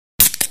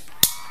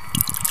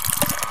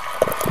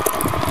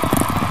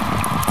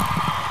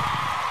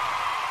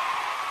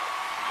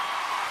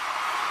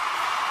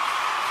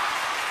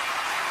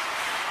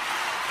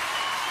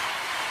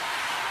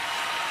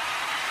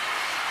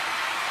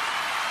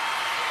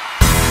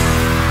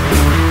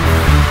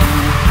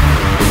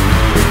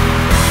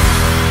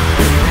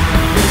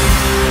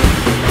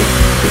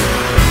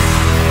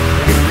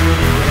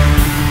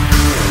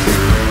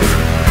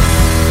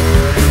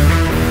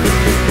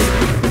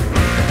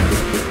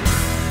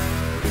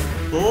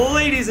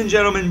Ladies and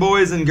gentlemen,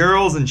 boys and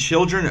girls, and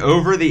children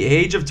over the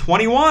age of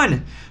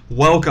 21,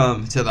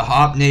 welcome to the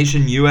Hop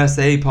Nation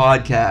USA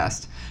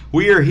podcast.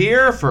 We are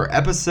here for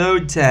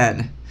episode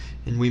 10,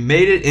 and we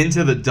made it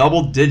into the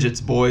double digits,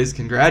 boys.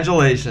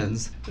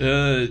 Congratulations.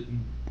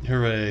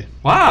 Hooray.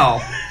 Wow.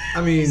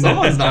 I mean,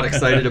 Someone's not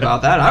excited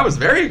about that. I was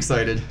very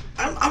excited.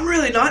 I'm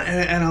really not,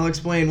 and I'll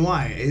explain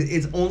why.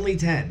 It's only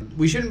 10.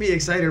 We shouldn't be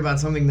excited about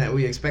something that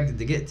we expected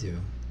to get to.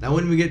 Now,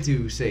 when we get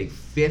to, say,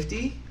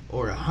 50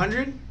 or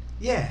 100,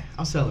 yeah,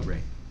 I'll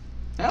celebrate.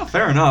 Well,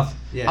 fair enough.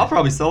 Yeah. I'll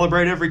probably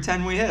celebrate every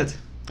 10 we hit.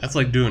 That's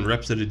like doing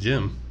reps at a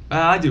gym.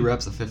 I do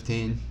reps of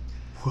 15.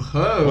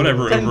 Whoa.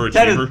 Whatever, 10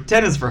 overachiever.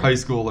 10 is for high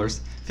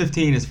schoolers.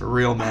 15 is for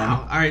real men.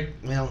 Wow. All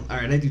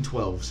right, I do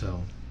 12,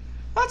 so.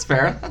 That's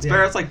fair. That's Yeah.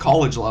 fair. It's like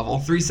college level.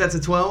 3 sets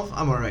of 12,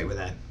 I'm all right with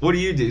that. What do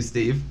you do,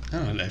 Steve? I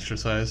don't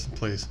exercise,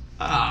 please.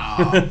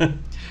 Oh.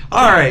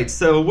 All right,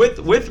 so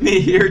with me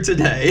here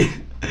today,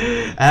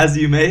 as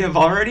you may have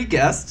already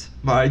guessed,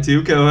 my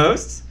two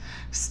co-hosts,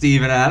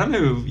 Steve and Adam,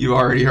 who you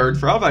already heard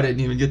from. I didn't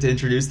even get to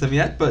introduce them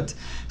yet, but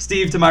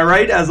Steve to my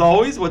right, as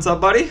always. What's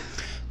up, buddy?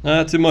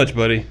 Not too much,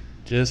 buddy.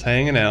 Just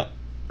hanging out.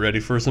 Ready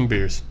for some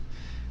beers.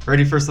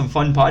 Ready for some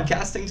fun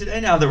podcasting today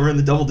now that we're in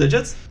the double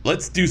digits?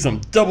 Let's do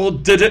some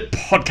double-digit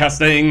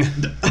podcasting.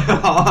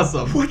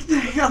 Awesome. What the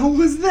hell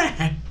was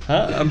that?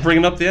 Huh? I'm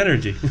bringing up the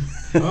energy.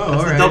 Oh, all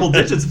That's right. the double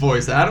digits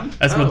voice, Adam.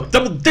 That's Oh. my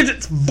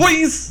double-digits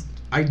voice.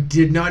 I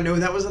did not know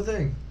that was a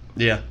thing.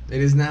 Yeah.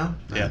 It is now?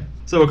 Yeah.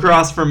 So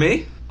across from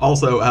me,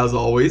 also as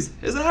always,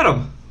 is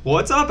Adam.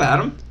 What's up,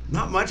 Adam?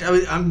 Not much.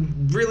 I'm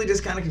really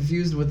just kind of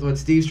confused with what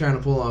Steve's trying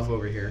to pull off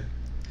over here.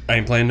 I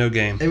ain't playing no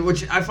game. And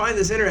which I find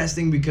this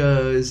interesting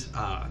because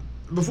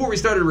before we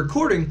started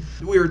recording,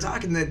 we were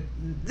talking that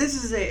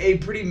this is a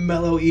pretty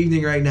mellow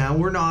evening right now.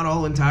 We're not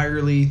all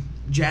entirely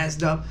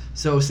jazzed up.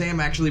 So Sam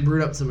actually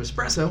brewed up some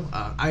espresso.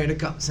 I had a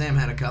cup. Sam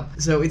had a cup.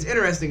 So it's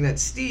interesting that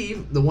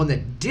Steve, the one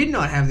that did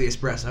not have the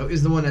espresso,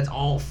 is the one that's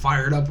all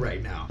fired up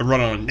right now. I run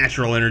on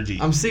natural energy.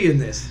 I'm seeing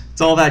this.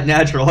 It's all that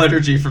natural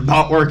energy from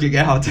not working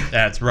out.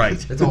 That's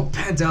right. It's all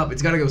pent up.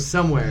 It's got to go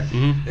somewhere.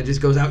 Mhm. It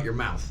just goes out your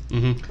mouth.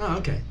 Mm-hmm. Oh,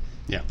 okay.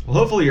 Yeah. Well,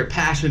 hopefully your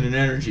passion and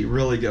energy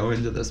really go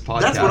into this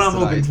podcast. That's what I'm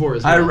tonight. hoping for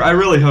as well. I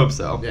really hope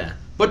so. Yeah.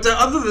 But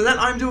other than that,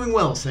 I'm doing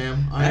well,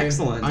 Sam.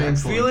 Excellent, I am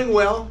excellent. feeling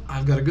well.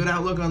 I've got a good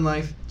outlook on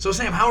life. So,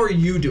 Sam, how are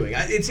you doing?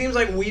 It seems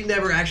like we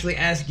never actually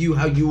ask you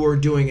how you are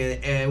doing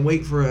and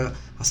wait for a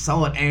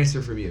solid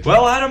answer from you.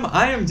 Well, Adam,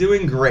 I am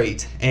doing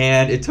great,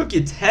 and it took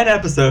you 10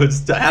 episodes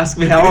to ask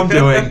me how I'm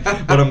doing,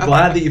 but I'm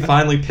glad that you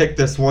finally picked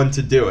this one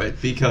to do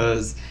it,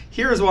 because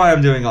here's why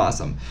I'm doing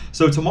awesome.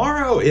 So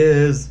tomorrow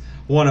is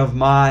one of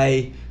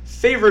my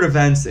favorite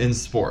events in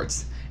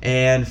sports.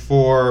 And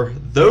for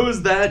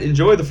those that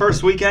enjoy the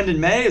first weekend in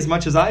May as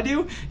much as I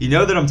do, you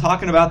know that I'm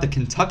talking about the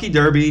Kentucky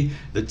Derby,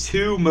 the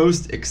two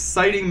most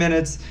exciting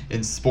minutes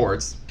in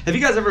sports. Do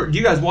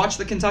you guys watch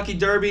the Kentucky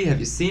Derby? Have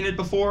you seen it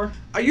before?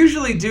 I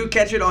usually do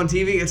catch it on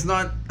TV. It's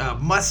not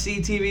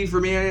must-see TV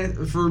for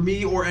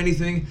me or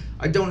anything.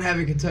 I don't have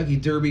a Kentucky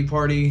Derby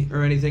party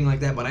or anything like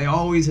that, but I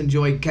always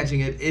enjoy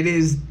catching it. It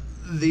is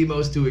the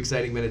most two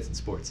exciting minutes in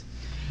sports.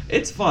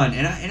 It's fun,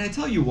 and I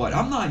tell you what,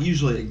 I'm not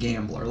usually a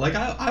gambler. Like,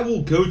 I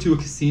will go to a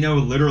casino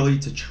literally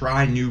to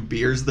try new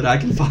beers that I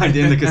can find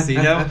in the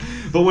casino.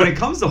 But when it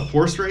comes to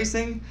horse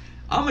racing,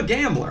 I'm a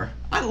gambler.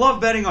 I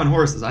love betting on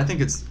horses. I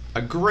think it's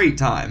a great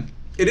time.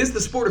 It is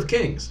the sport of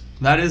kings.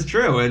 That is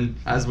true, and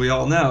as we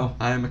all know,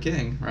 I am a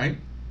king, right?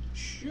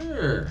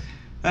 Sure.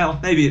 Well,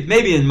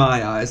 maybe in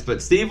my eyes.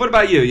 But Steve, what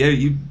about you?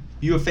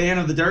 You a fan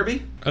of the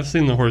Derby? I've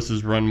seen the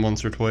horses run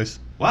once or twice.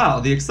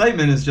 Wow, the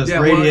excitement is just Yeah,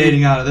 well,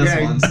 radiating out of this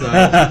yeah. one.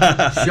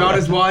 So, Shot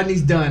is wide and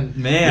he's done.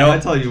 man, Yep. I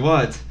tell you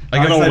what, I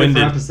I'm get all excited for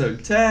winded.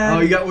 episode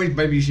 10. Oh,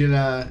 maybe you should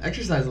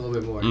exercise a little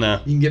bit more. No.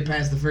 You can get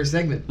past the first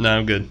segment. No,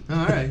 I'm good. Oh,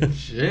 all right.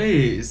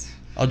 Jeez.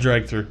 I'll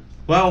drag through.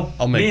 Well,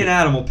 I'll make me it. and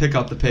Adam will pick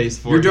up the pace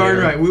for You're you darn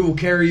here. right. We will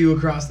carry you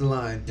across the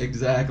line.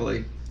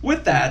 Exactly.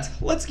 With that,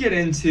 let's get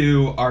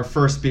into our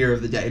first beer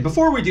of the day.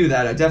 Before we do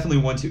that, I definitely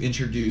want to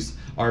introduce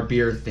our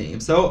beer theme.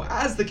 So,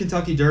 as the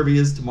Kentucky Derby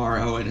is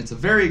tomorrow, and it's a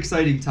very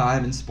exciting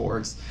time in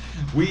sports,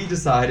 we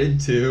decided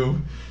to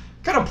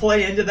kind of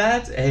play into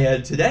that,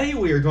 and today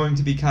we are going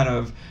to be kind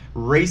of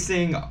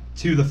racing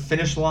to the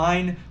finish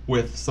line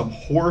with some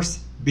horse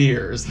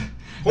beers.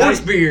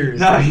 Horse beers.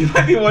 Now, you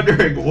might be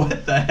wondering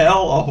what the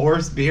hell a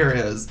horse beer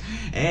is.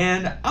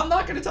 And I'm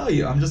not going to tell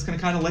you. I'm just going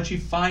to kind of let you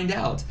find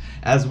out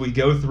as we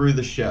go through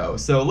the show.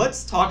 So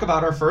let's talk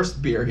about our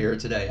first beer here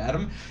today,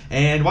 Adam.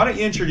 And why don't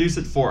you introduce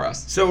it for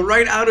us? So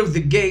right out of the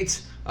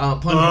gate, pun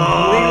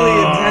completely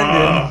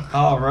intended.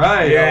 All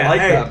right. I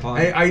like that pun.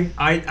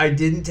 I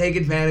didn't take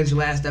advantage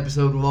last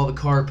episode with all the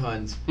car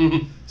puns.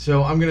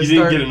 So I'm going to You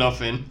start. didn't get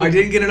enough in. I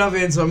didn't get enough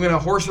in, so I'm going to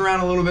horse around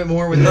a little bit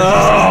more with this.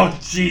 Oh,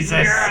 Jesus.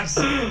 Yes.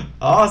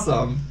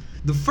 Awesome.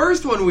 The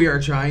first one we are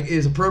trying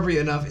is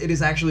appropriate enough. It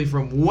is actually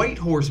from White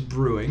Horse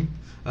Brewing.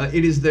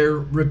 It is their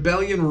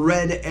Rebellion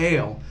Red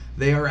Ale.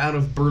 They are out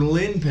of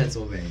Berlin,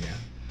 Pennsylvania.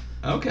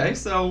 Okay,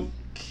 so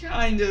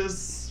kind of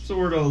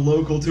sort of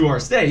local to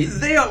our state.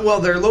 They are, well,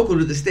 they're local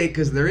to the state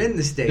because they're in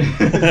the state.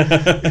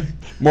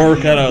 More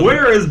kind of.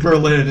 Where is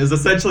Berlin is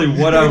essentially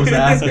what I was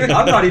asking.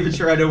 I'm not even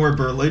sure I know where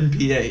Berlin, PA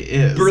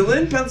is.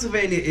 Berlin,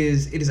 Pennsylvania it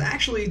is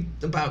actually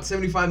about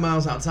 75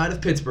 miles outside of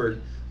Pittsburgh.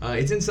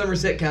 It's in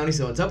Somerset County,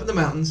 so it's up in the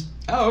mountains.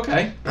 Oh,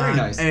 okay. Very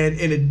nice. And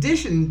in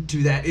addition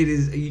to that, it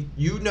is,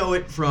 you know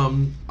it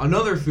from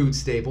another food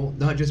staple,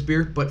 not just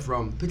beer, but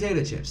from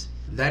potato chips.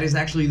 That is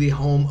actually the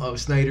home of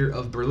Snyder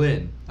of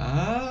Berlin. Oh,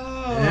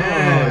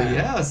 Yeah.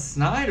 yes,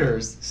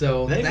 Snyder's.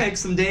 So They make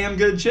some damn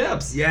good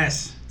chips.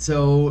 Yes.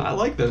 So I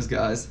like those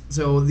guys.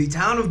 So the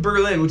town of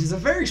Berlin, which is a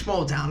very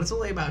small town, it's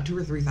only about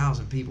 2,000 or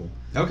 3,000 people.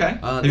 Okay.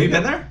 Have they you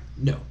been got- there?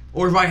 No.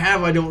 Or if I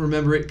have, I don't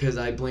remember it because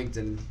I blinked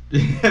and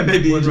Yeah,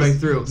 maybe you Went just right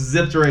through.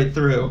 zipped right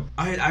through.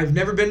 I've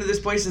never been to this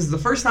place. This is the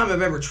first time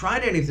I've ever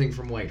tried anything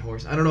from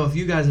Whitehorse. I don't know if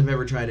you guys have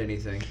ever tried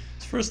anything.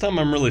 It's the first time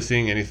I'm really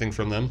seeing anything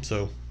from them,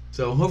 so.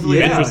 So hopefully,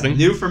 Yeah, Interesting.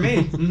 new for me.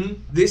 Mhm.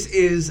 This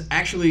is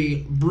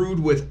actually brewed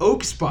with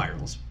oak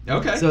spirals.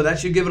 Okay. So that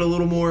should give it a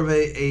little more of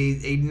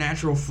a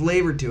natural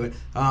flavor to it.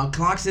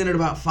 Clocks in at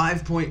about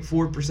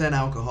 5.4%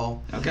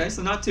 alcohol. Okay,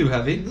 so not too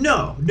heavy.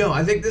 No,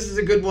 I think this is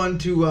a good one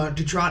to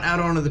trot out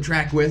onto the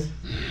track with.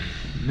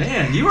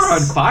 Man, you are on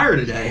fire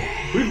today.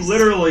 We've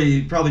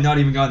literally probably not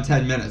even gone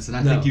 10 minutes, and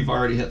I No. think you've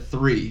already hit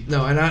 3.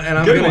 No, and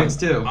I'm Good gonna, ones,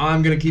 too.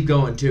 I'm gonna keep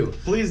going too.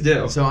 Please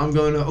do. So I'm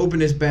going to open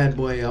this bad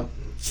boy up.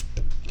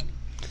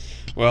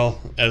 Well,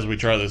 as we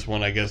try this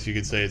one, I guess you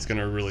could say it's going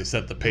to really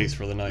set the pace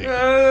for the night.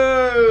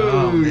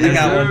 Oh, man. yes,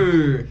 I got one.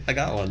 sir. I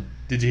got one.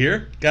 Did you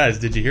hear? Guys,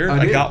 did you hear? I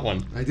I did. got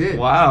one. I did.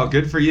 Wow,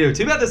 good for you.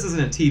 Too bad this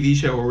isn't a TV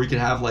show where we could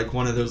have like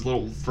one of those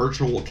little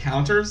virtual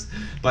counters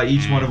by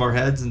each one of our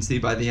heads and see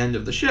by the end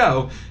of the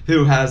show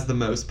who has the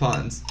most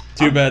puns.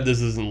 Too bad this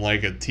isn't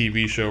like a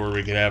TV show where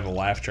we could have a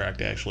laugh track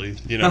to actually,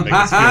 make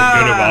us feel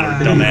good about our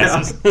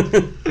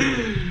dumbasses.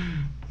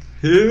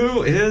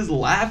 Who is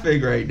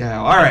laughing right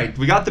now? All right,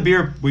 we got the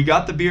beer. We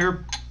got the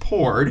beer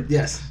poured.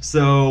 Yes.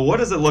 So what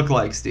does it look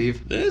like,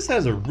 Steve? This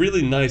has a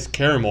really nice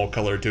caramel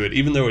color to it,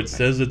 even though it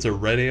says it's a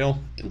red ale.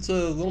 It's a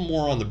little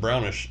more on the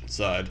brownish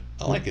side.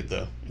 I like it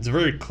though. It's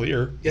very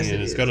clear, Yes, and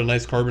it it's is. got a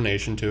nice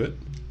carbonation to it.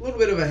 A little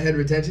bit of a head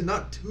retention,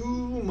 not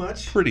too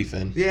much. Pretty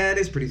thin. Yeah, it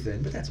is pretty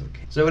thin, but that's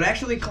okay. So it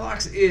actually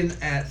clocks in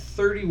at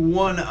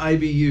 31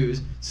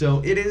 IBUs.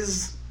 So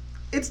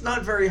it's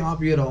not very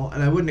hoppy at all,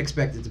 and I wouldn't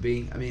expect it to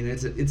be. I mean,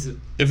 it's a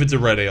If it's a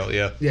red ale,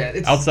 yeah. yeah,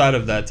 it's Outside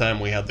of that time,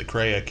 we had the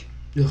Krayek.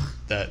 ugh,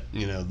 That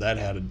that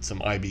had some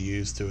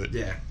IBUs to it.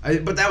 yeah.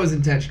 But that was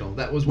intentional.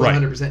 That was Right.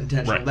 100%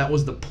 intentional. Right. That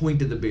was the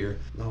point of the beer.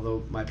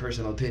 Although my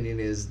personal opinion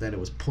is that it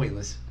was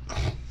pointless.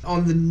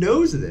 On the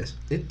nose of this,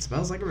 it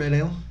smells like a red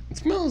ale. It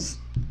smells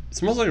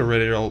like a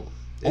red ale,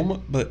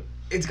 almost, but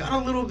It's got a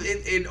little.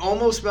 It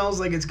almost smells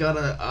like it's got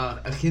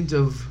a hint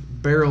of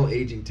barrel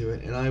aging to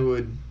it, and I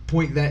would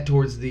point that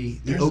towards the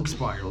There's- oak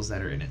spirals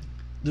that are in it.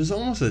 there's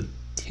almost a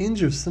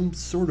tinge of some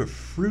sort of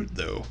fruit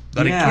though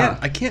that Yeah.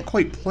 I can't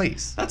quite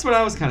place. That's what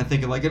I was kind of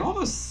thinking. Like it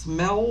almost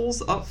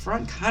smells up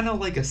front, kind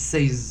of like a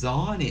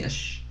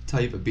saison-ish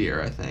type of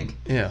beer. I think.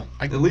 Yeah,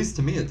 At least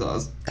to me, it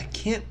does. I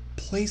can't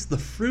place the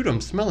fruit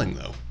I'm smelling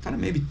though. Kind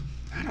of maybe.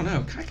 I don't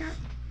know.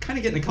 Kind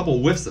of getting a couple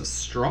whiffs of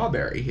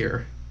strawberry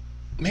here.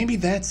 Maybe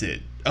that's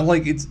it. I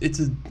like it's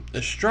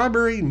a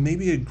strawberry,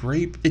 maybe a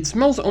grape. It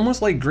smells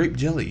almost like grape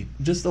jelly,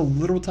 just a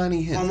little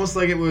tiny hint. Almost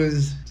like it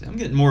was. See, I'm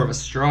getting more of a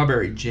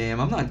strawberry jam.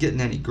 I'm not getting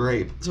any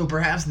grape. So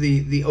perhaps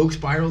the oak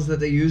spirals that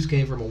they used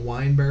came from a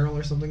wine barrel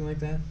or something like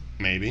that.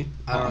 Maybe.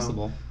 I don't know.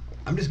 Possible.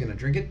 I'm just gonna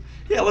drink it.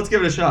 Yeah, let's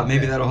give it a shot.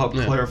 Maybe Yeah. that'll help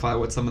Yeah. clarify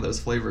what some of those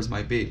flavors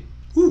might be.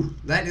 Whew,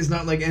 that is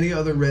not like any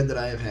other red that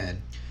I have had.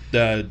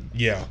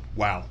 Yeah.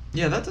 Wow.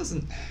 Yeah, that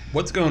doesn't.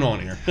 What's going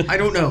on here? I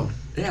don't know.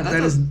 Yeah,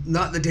 that is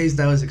not the taste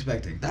I was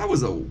expecting. That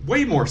was a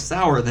way more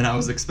sour than I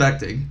was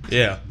expecting.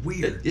 Yeah.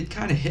 Weird. It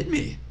kind of hit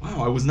me.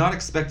 Wow, I was not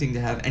expecting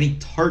to have any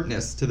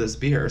tartness to this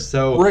beer.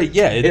 So Right.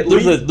 Yeah. It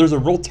There's leads- a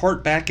real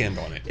tart back end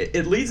on it.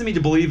 it leads me to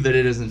believe that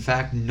it is in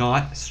fact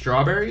not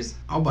strawberries,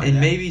 I'll buy and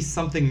that. maybe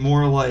something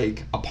more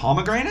like a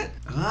pomegranate.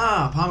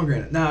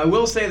 Pomegranate. Now I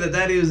will say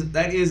that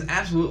is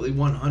absolutely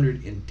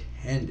 100%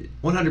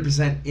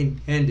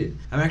 intended.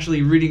 I'm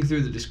actually reading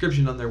through the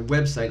description on their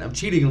website. I'm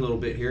cheating a little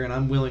bit here, and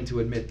I'm willing to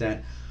admit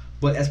that.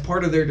 But as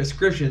part of their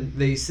description,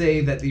 they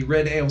say that the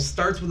red ale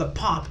starts with a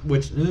pop,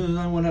 which I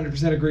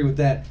 100% agree with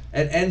that.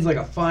 It ends like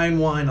a fine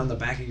wine on the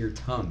back of your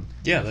tongue.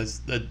 Yeah. That's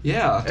that.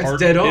 Yeah, That's Tart-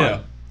 dead on. yeah.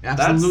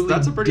 Absolutely.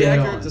 That's a pretty dead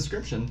accurate on.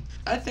 description.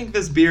 I think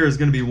this beer is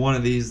going to be one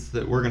of these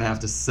that we're going to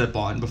have to sip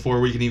on before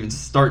we can even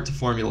start to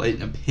formulate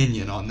an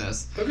opinion on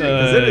this.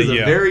 Because it is a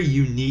yeah. very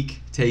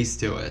unique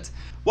taste to it.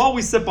 While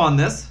we sip on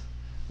this,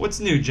 what's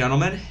new,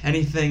 gentlemen?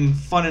 Anything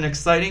fun and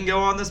exciting go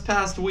on this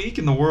past week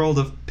in the world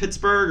of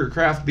Pittsburgh or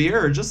craft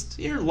beer or just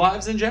your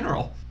lives in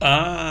general?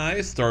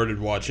 I started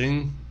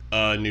watching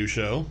a new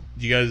show.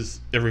 Do you guys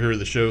ever hear of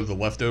the show The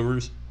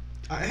Leftovers?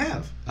 I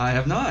have. I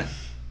have not.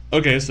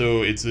 Okay,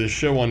 so it's a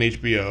show on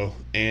HBO,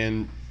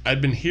 and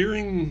I'd been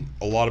hearing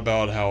a lot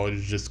about how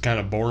it's just kind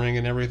of boring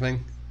and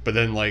everything. But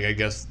then, I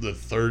guess the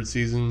third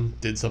season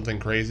did something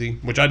crazy,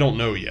 which I don't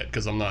know yet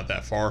because I'm not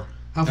that far.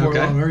 How far Okay.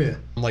 along are you?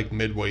 I'm like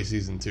midway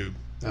season 2.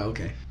 Oh,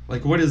 okay.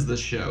 Like, what is the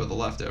show, The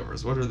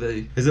Leftovers? What are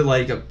they? Is it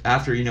like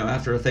after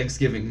a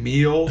Thanksgiving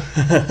meal,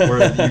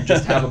 where you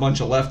just have a bunch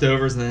of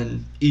leftovers, and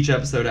then each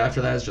episode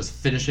after that is just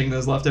finishing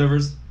those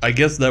leftovers? I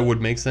guess that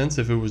would make sense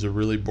if it was a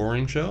really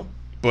boring show,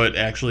 but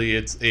actually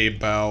it's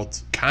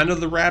about kind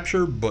of the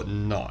rapture, but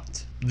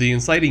not. The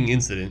inciting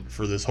incident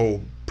for this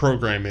whole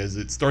program is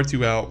it starts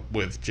you out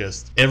with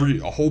just a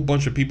whole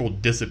bunch of people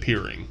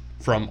disappearing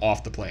from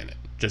off the planet,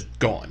 just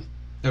gone.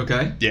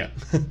 Okay. Yeah.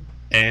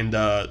 And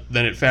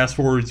then it fast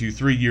forwards you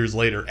 3 years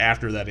later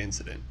after that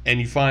incident, and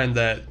you find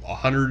that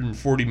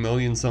 140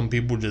 million some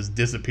people just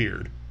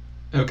disappeared,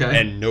 Okay.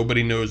 and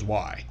nobody knows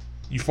why.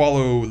 You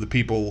follow the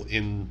people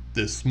in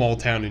this small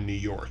town in New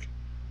York,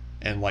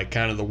 and like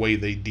kind of the way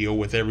they deal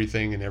with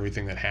everything and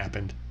everything that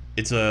happened.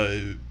 It's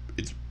a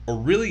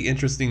really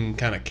interesting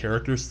kind of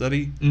character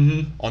study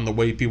Mm-hmm. on the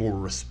way people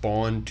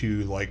respond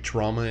to like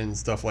trauma and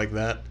stuff like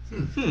that.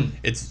 Hmm.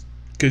 It's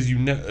because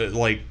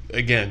like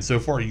again, so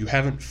far you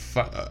haven't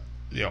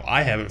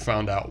I haven't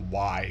found out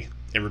why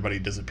everybody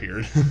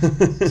disappeared.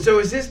 So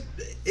is this?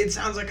 It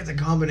sounds like it's a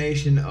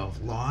combination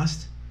of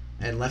Lost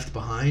and Left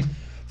Behind.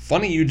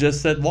 Funny you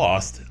just said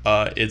Lost.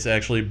 It's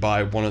actually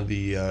by one of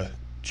the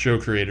show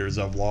creators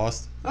of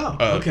Lost. Oh,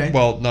 okay.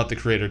 Well, not the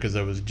creator because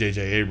that was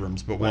J.J.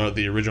 Abrams, but one Right. of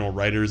the original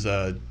writers,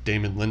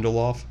 Damon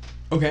Lindelof.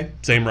 Okay.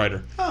 Same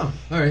writer. Oh,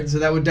 all right. So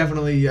that would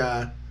definitely,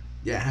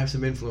 have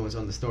some influence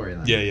on the story.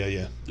 Then.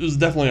 Yeah. There's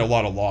definitely a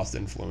lot of Lost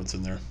influence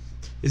in there.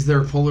 Is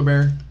there a polar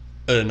bear?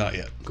 Not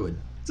yet. Good.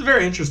 It's a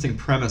very interesting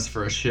premise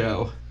for a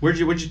show.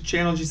 Which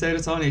channel did you say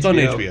it's on? HBO? It's on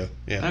HBO.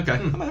 Yeah. Okay,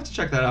 I'm gonna have to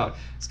check that out.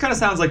 This kind of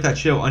sounds like that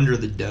show Under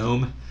the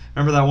Dome.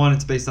 Remember that one?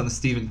 It's based on the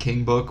Stephen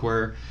King book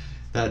where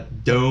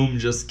that dome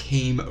just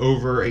came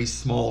over a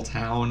small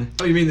town.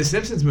 Oh, you mean the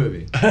Simpsons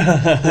movie?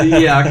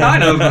 Yeah,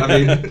 kind of. I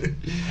mean,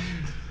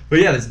 but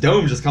yeah, this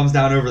dome just comes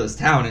down over this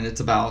town, and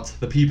it's about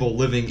the people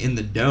living in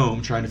the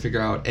dome trying to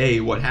figure out A,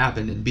 what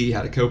happened, and B,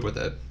 how to cope with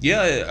it.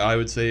 Yeah, I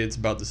would say it's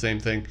about the same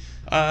thing.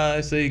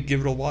 I say give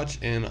it a watch,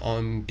 and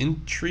I'm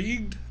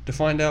intrigued to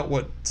find out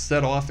what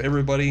set off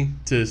everybody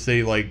to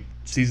say, like,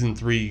 season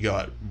 3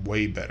 got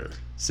way better.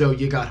 So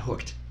you got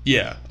hooked.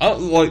 Yeah.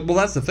 Well,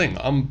 that's the thing.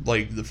 I'm,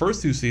 like, the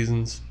first 2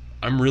 seasons,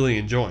 I'm really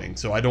enjoying,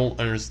 so I don't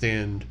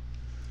understand.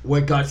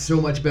 What got so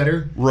much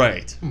better?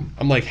 Right.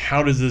 I'm like,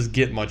 how does this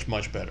get much,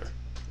 much better?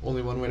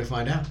 Only one way to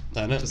find out.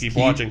 I know. Just Keep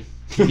keep- watching.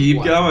 Keep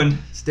Wow. going.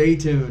 Stay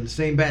tuned.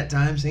 Same bat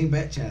time, same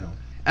bat channel.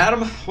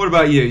 Adam, what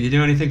about you? You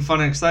do anything fun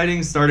and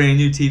exciting? Start any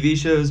new TV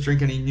shows?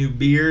 Drink any new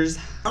beers?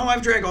 Oh,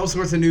 I've drank all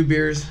sorts of new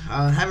beers.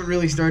 Haven't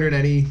really started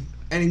any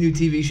new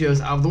TV shows.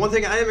 The one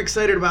thing I am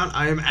excited about,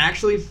 I am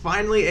actually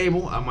finally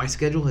able. My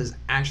schedule has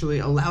actually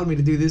allowed me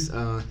to do this.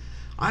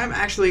 I am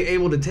actually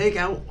able to take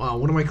out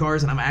one of my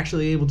cars, and I'm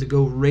actually able to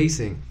go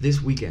racing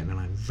this weekend, and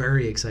I'm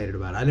very excited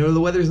about it. I know the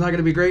weather's not going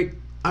to be great.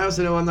 I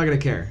also know I'm not going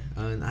to care.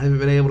 I haven't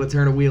been able to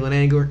turn a wheel in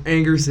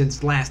anger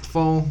since last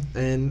fall,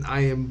 and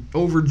I am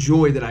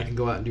overjoyed that I can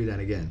go out and do that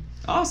again.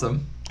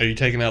 Awesome. Are you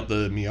taking out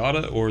the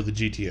Miata or the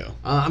GTO?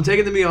 I'm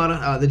taking the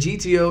Miata. The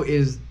GTO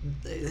is...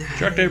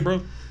 Track day,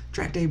 bro.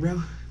 Track day,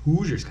 bro.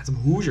 Hoosiers. Got some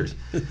Hoosiers.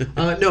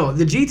 No,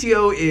 the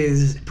GTO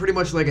is pretty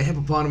much like a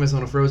hippopotamus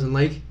on a frozen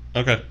lake.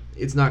 Okay.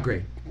 It's not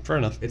great. Fair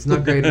enough. It's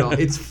not great at all.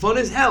 It's fun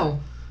as hell.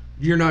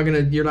 You're not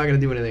gonna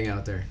do anything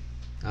out there.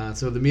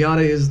 So the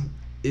Miata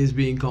is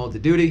being called to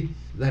duty.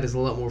 That is a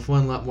lot more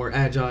fun, a lot more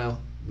agile,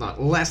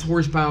 not less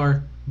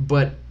horsepower,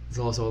 but it's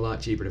also a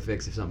lot cheaper to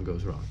fix if something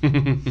goes wrong.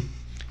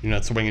 You're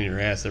not swinging your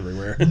ass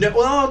everywhere. No,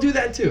 well, I'll do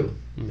that too.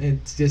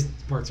 It's just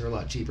parts are a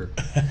lot cheaper.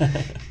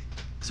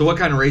 So what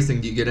kind of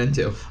racing do you get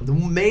into? The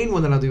main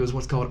one that I'll do is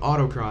what's called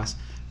autocross.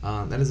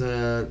 That is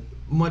a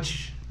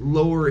much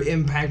lower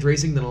impact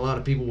racing than a lot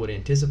of people would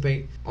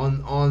anticipate.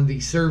 On the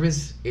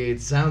surface,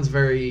 it sounds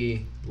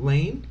very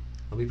lame.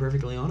 I'll be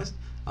perfectly honest.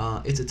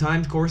 It's a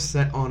timed course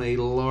set on a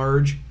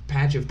large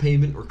patch of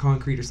pavement or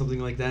concrete or something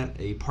like that,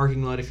 a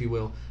parking lot, if you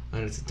will.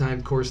 And it's a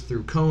timed course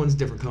through cones.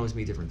 Different cones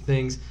mean different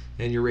things,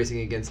 and you're racing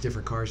against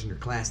different cars in your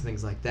class,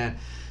 things like that.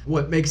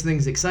 What makes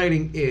things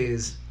exciting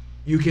is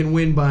you can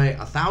win by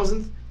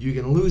 1,000th, you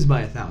can lose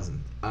by 1,000th.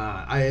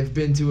 I have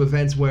been to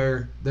events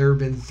where there have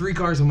been 3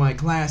 cars in my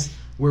class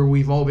where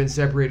we've all been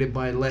separated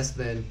by less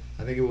than,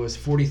 I think it was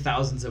 40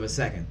 thousandths of a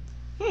second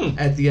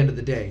at the end of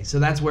the day. So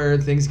that's where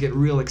things get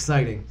real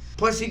exciting.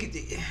 Plus,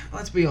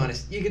 let's be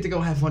honest, you get to go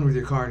have fun with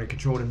your car in a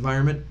controlled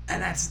environment,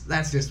 and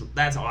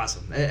that's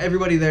awesome.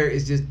 Everybody there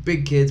is just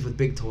big kids with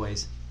big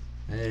toys,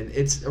 and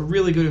it's a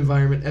really good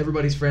environment.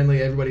 Everybody's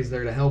friendly, everybody's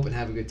there to help and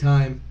have a good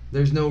time.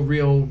 There's no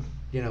real,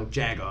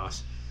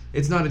 jag-offs.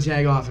 It's not a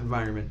jag-off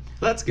environment.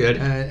 That's good.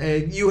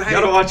 You have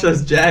Gotta watch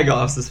those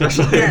Jag-offs,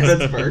 especially in Yes.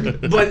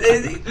 Pittsburgh. But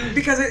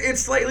because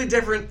it's slightly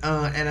different,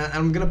 and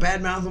I'm gonna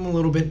badmouth them a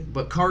little bit.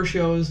 But car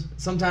shows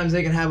sometimes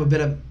they can have a bit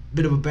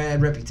of a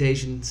bad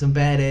reputation, some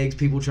bad eggs,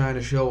 people trying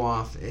to show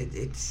off.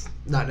 It's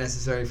not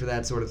necessary for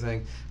that sort of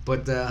thing.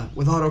 But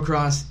with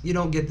autocross, you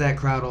don't get that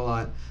crowd a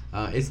lot.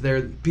 It's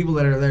people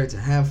that are there to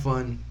have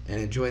fun and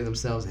enjoy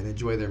themselves and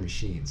enjoy their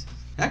machines.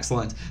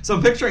 Excellent. So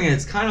I'm picturing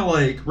it's kind of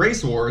like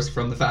Race Wars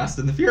from the Fast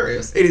and the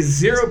Furious. It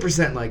is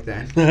 0% like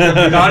that.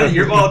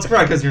 Well, it's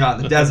probably because you're not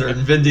in the desert,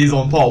 and Vin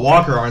Diesel and Paul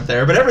Walker aren't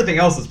there, but everything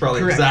else is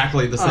probably Correct.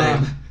 exactly the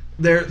same.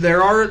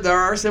 There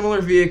are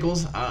similar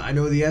vehicles. I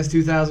know the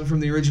S2000 from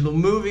the original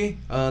movie.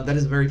 That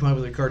is a very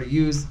popular car to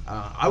use.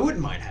 I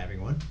wouldn't mind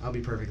having one. I'll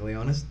be perfectly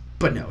honest.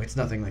 But no, it's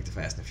nothing like the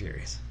Fast and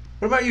Furious.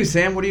 What about you,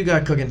 Sam? What do you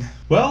got cooking?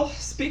 Well,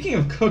 speaking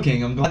of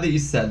cooking, I'm glad that you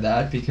said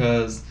that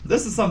because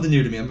this is something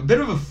new to me. I'm a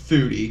bit of a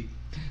foodie,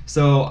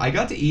 so I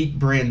got to eat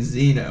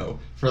branzino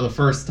for the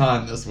first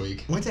time this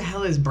week. What the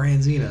hell is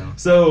branzino?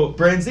 So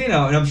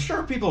branzino, and I'm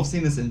sure people have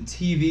seen this in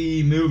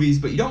TV, movies,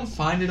 but you don't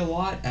find it a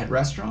lot at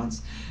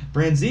restaurants.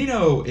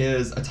 Branzino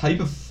is a type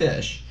of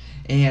fish,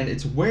 and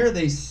it's where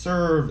they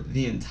serve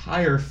the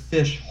entire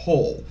fish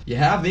whole. You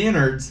have the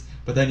innards,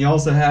 but then you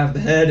also have the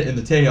head and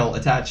the tail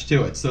attached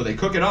to it. So they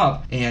cook it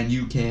up, and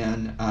you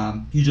can,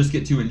 you just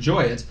get to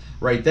enjoy it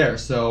right there.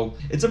 So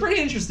it's a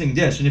pretty interesting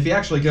dish, and if you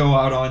actually go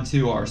out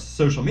onto our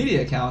social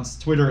media accounts,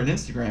 Twitter and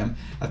Instagram,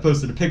 I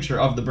posted a picture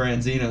of the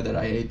branzino that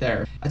I ate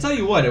there. I tell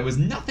you what, it was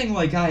nothing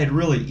like I had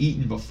really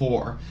eaten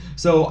before.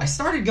 So I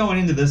started going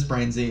into this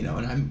branzino,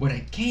 and when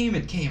it came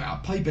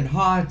out piping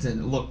hot,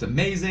 and it looked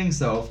amazing.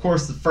 So of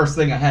course the first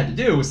thing I had to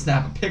do was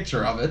snap a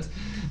picture of it,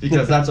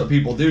 because that's what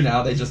people do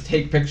now. They just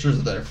take pictures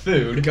of their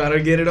food. Gotta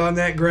get it on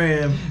that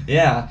gram.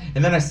 Yeah,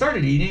 and then I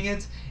started eating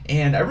it,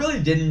 and I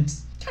really didn't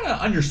kind of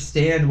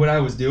understand what I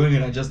was doing,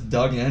 and I just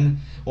dug in.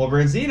 Well,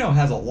 branzino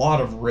has a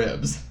lot of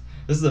ribs.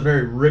 This is a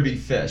very ribby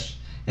fish,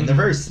 and they're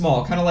very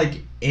small, kind of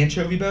like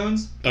anchovy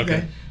bones.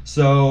 Okay.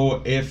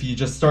 So if you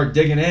just start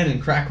digging in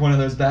and crack one of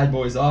those bad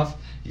boys off,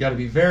 you got to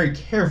be very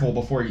careful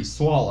before you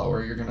swallow,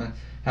 or you're gonna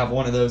have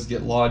one of those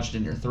get lodged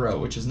in your throat,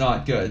 which is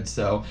not good.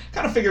 So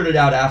kind of figured it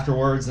out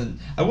afterwards, and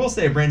I will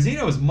say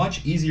branzino is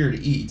much easier to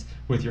eat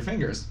with your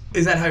fingers.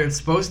 Is that how it's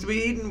supposed to be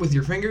eaten, with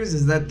your fingers?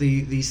 Is that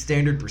the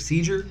standard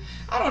procedure?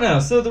 I don't know.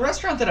 So the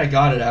restaurant that I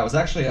got it at was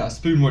actually a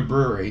Spoonwood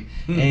Brewery,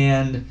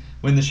 and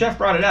when the chef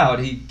brought it out,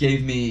 he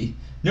gave me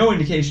no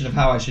indication of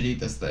how I should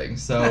eat this thing.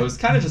 So it was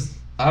kind of just,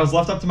 I was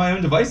left up to my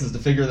own devices to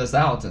figure this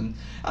out, and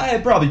I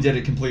probably did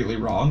it completely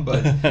wrong,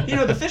 but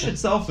the fish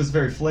itself was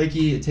very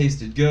flaky, it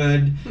tasted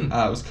good, it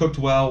was cooked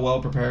well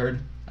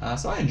prepared,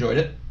 so I enjoyed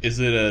it. Is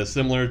it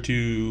similar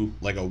to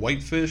like a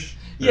whitefish?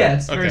 Yeah,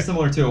 it's very Okay.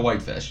 similar to a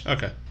whitefish.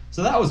 Okay.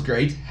 So that was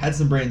great. Had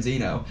some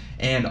branzino.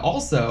 And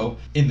also,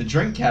 in the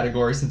drink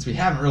category, since we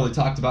haven't really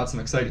talked about some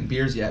exciting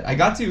beers yet, I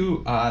got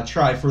to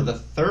try for the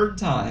third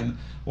time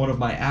one of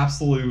my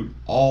absolute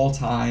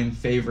all-time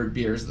favorite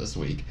beers this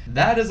week.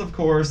 That is, of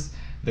course,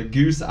 the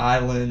Goose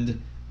Island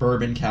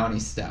Bourbon County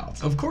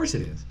Stout. Of course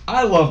it is.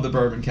 I love the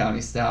Bourbon County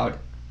Stout.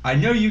 I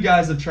know you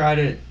guys have tried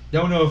it.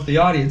 Don't know if the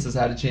audience has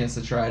had a chance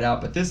to try it out,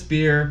 but this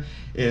beer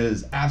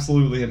is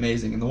absolutely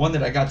amazing. And the one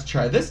that I got to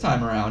try this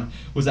time around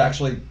was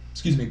actually,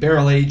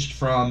 barrel aged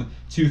from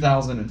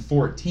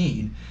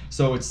 2014.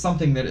 So it's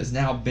something that has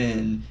now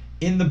been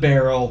in the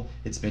barrel,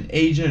 it's been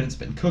aging, it's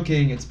been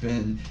cooking, it's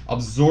been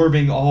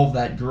absorbing all of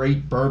that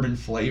great bourbon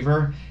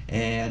flavor,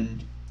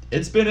 and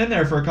it's been in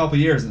there for a couple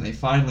years, and they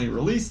finally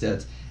released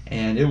it,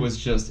 and it was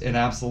just an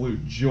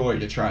absolute joy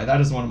to try. That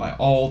is one of my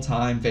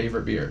all-time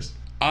favorite beers.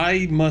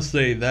 I must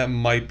say that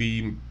might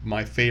be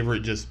my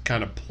favorite just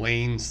kind of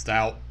plain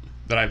stout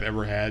that I've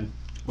ever had.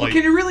 Well, Like,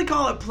 can you really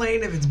call it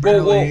plain if it's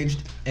barrel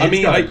aged? And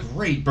it's got a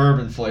great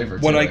bourbon flavor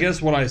to what I it.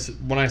 guess when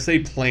I say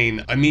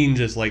plain, I mean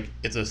just like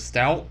it's a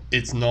stout.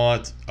 It's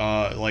not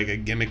like a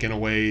gimmick in a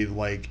way.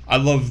 Like I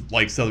love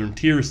like Southern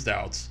Tier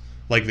stouts,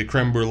 like the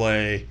creme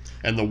brulee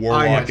and the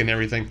warlock and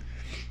everything.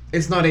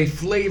 It's not a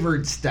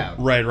flavored stout.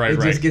 Right.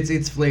 It just gets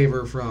its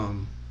flavor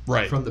from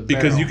the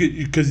barrel.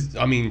 Because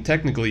I mean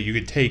technically you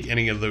could take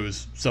any of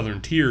those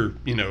Southern Tier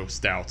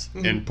stouts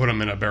and put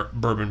them in a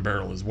bourbon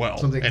barrel as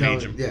well and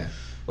age them. Yeah.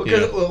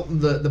 Well,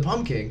 the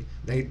Pumpkin,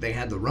 they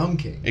had the Rum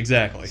King.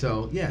 Exactly.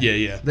 So yeah.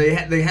 Yeah.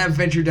 They have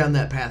ventured down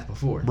that path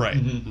before. Right.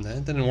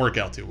 That didn't work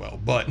out too well,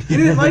 but You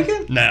didn't like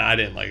it? Nah, I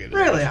didn't like it.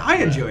 Really, I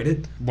enjoyed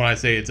it. When I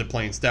say it's a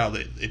plain stout,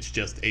 it's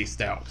just a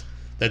stout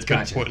that's been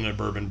Gotcha. put in a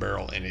bourbon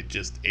barrel, and it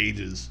just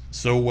ages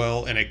so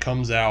well, and it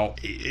comes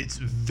out, it's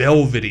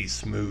velvety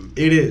smooth.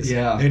 It is.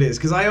 Yeah. It is.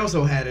 Because I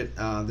also had it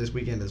this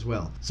weekend as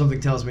well. Something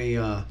tells me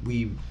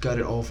we got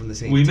it all from the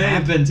same We tap. may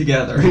have been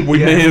together. We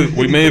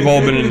may have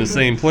all been in the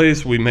same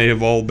place. We may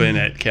have all been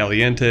at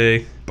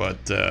Caliente,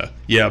 but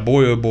yeah,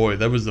 boy oh boy,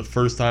 that was the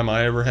first time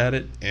I ever had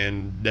it,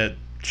 and that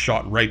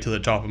shot right to the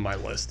top of my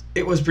list.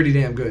 It was pretty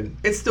damn good.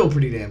 It's still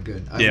pretty damn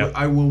good.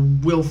 I will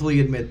willfully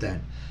admit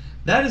that.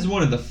 That is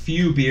one of the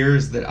few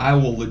beers that I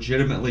will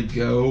legitimately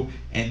go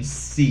and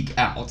seek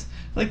out.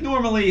 Like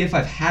normally if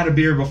I've had a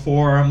beer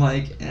before, I'm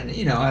like, I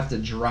have to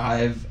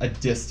drive a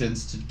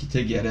distance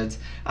to get it.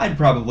 I'd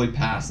probably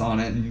pass on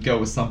it and go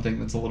with something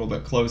that's a little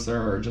bit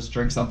closer, or just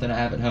drink something I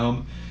have at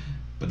home.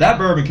 But that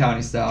Bourbon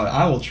County Stout,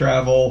 I will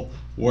travel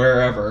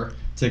wherever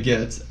to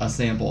get a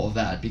sample of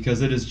that,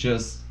 because it is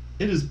just,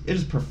 it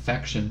is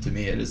perfection to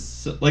me. It is,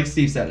 so, like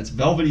Steve said, it's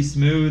velvety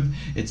smooth,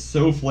 it's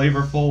so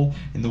flavorful,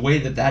 and the way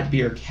that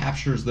beer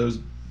captures those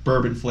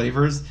bourbon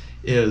flavors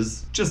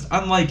is just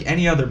unlike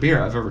any other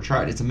beer I've ever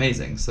tried. It's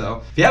amazing.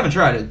 So if you haven't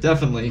tried it,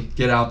 definitely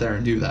get out there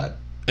and do that.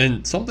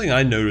 And something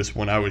I noticed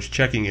when I was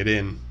checking it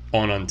in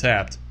on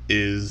Untappd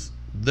is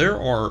there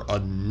are a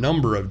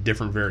number of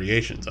different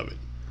variations of it.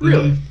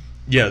 Really?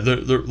 Yeah,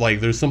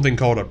 there's something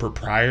called a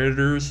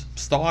proprietor's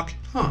stock.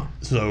 Huh.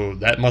 So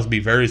that must be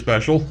very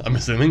special, I'm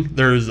assuming.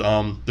 There's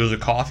a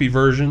coffee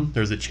version,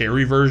 there's a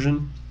cherry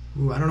version.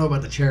 Ooh, I don't know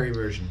about the cherry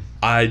version.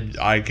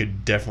 I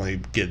could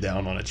definitely get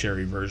down on a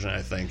cherry version,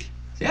 I think.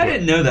 See, I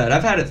didn't know that.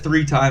 I've had it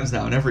 3 times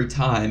now, and every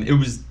time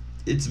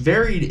it's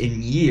varied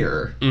in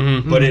year,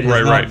 but it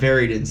is not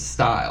varied in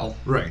style.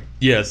 Right.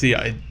 Yeah, see,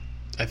 I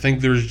think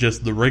there's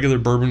just the regular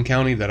Bourbon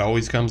County that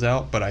always comes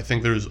out, but I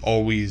think there's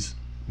always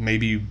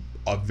maybe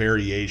a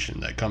variation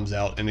that comes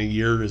out in a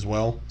year as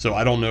well. So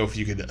I don't know if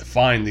you could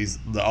find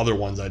the other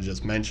ones I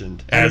just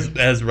mentioned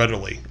as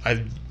readily.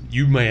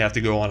 You may have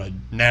to go on a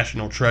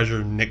National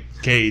Treasure Nick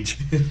Cage.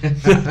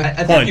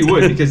 I think you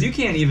would, because you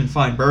can't even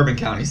find Bourbon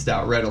County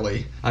Stout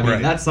readily. I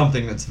mean, that's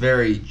something that's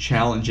very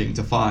challenging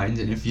to find,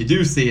 and if you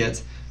do see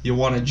it, you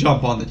want to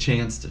jump on the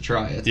chance to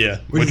try it. Yeah,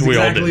 which we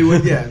exactly all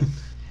did. Yeah.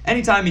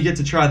 Anytime you get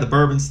to try the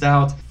Bourbon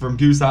Stout from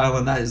Goose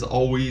Island, that is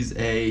always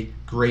a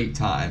great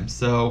time.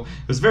 So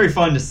it was very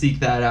fun to seek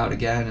that out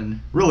again,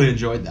 and really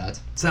enjoyed that.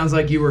 Sounds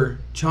like you were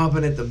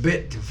chomping at the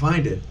bit to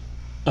find it.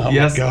 Oh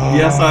yes, my God.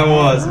 yes, I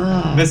was,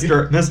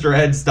 Mr.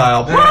 Ed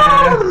style.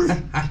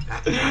 That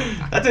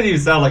didn't even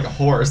sound like a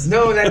horse.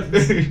 No,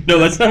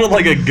 that sounded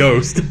like a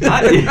ghost.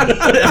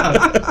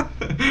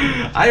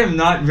 I am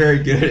not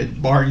very good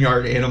at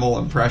barnyard animal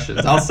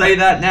impressions. I'll say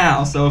that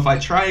now. So if I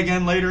try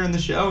again later in the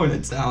show and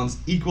it sounds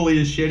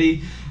equally as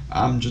shitty,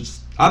 I'm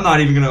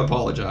not even going to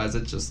apologize.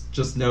 It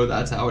just know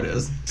that's how it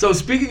is. So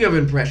speaking of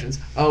impressions,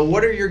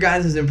 what are your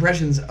guys'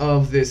 impressions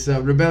of this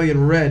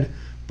Rebellion Red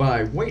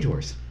by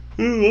Whitehorse?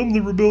 Oh, I'm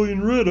the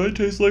Rebellion Red. I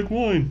taste like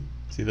wine.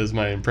 See, that's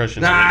my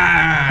impression.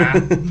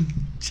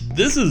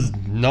 This is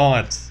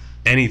not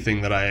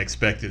anything that I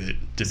expected it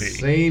to be.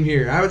 Same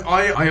here.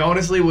 I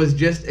honestly was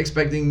just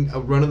expecting a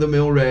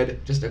run-of-the-mill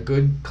red, just a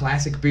good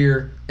classic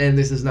beer, and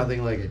this is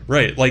nothing like it.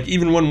 Right. Like,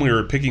 even when we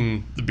were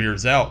picking the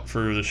beers out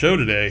for the show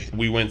today,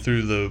 we went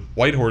through the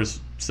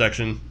Whitehorse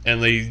section,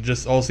 and they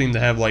just all seemed to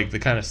have, like, the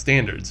kind of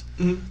standards.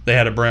 Mm-hmm. They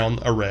had a brown,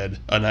 a red,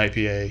 an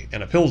IPA,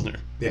 and a Pilsner.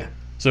 Yeah.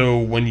 So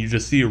when you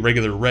just see a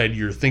regular red,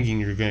 you're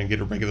thinking you're going to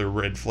get a regular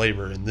red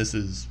flavor, and this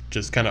is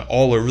just kind of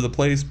all over the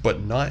place,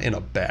 but not in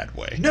a bad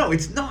way. No,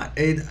 it's not.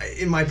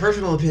 In my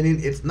personal opinion,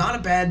 it's not a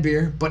bad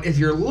beer, but if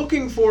you're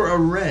looking for a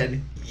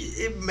red,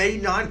 it may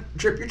not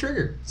trip your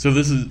trigger. So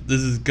this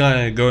is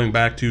kind of going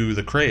back to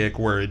the Krayek,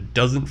 where it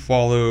doesn't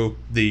follow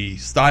the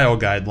style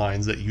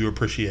guidelines that you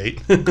appreciate.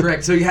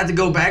 Correct. So you had to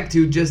go back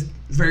to just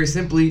very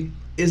simply,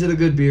 is it a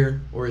good beer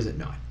or is it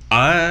not?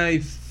 I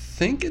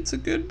think it's a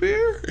good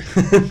beer?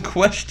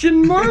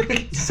 Question mark?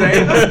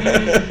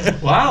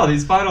 Wow,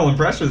 these final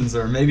impressions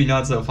are maybe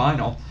not so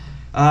final.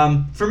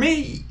 For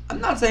me, I'm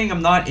not saying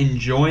I'm not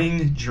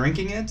enjoying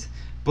drinking it,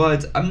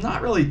 but I'm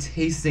not really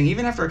tasting,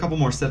 even after a couple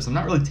more sips, I'm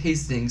not really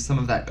tasting some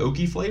of that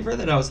oaky flavor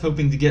that I was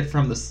hoping to get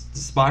from the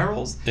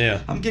spirals.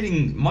 Yeah. I'm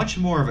getting much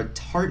more of a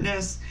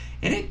tartness,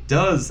 and it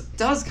does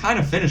kind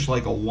of finish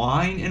like a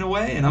wine in a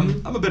way, and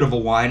I'm a bit of a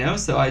wino,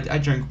 so I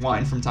drink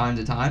wine from time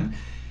to time.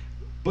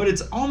 But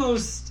it's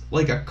almost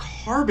like a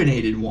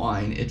carbonated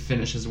wine it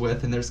finishes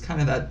with, and there's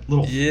kind of that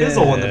little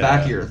fizzle in the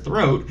back of your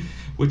throat,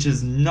 which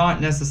is not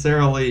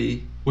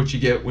necessarily what you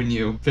get when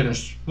you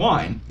finish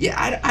wine.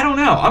 Yeah, I don't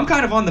know. I'm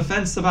kind of on the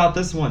fence about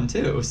this one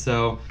too,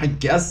 so I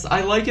guess I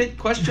like it,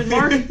 question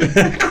mark?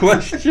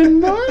 Question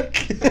mark?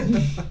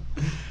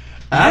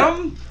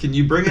 Adam, can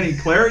you bring any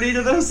clarity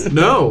to this?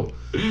 No,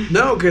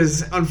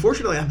 because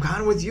unfortunately I'm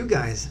kind of with you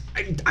guys.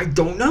 I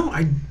don't know.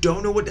 I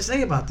don't know what to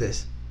say about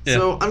this. Yeah.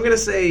 So I'm going to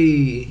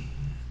say,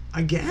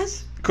 I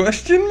guess?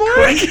 Question mark?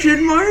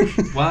 Question mark?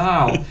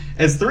 Wow.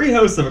 As 3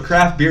 hosts of a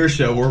craft beer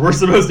show where we're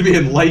supposed to be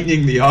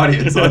enlightening the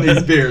audience on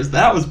these beers,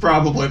 that was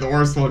probably the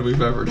worst one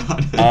we've ever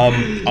done.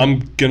 I'm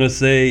going to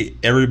say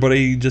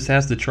everybody just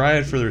has to try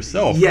it for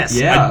themselves. Yes.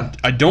 Yeah.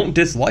 I don't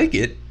dislike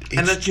it.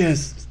 I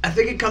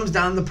think it comes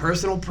down to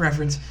personal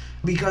preference,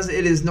 because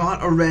it is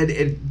not a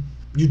red.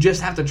 You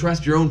just have to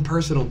trust your own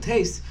personal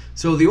taste.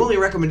 So the only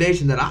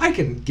recommendation that I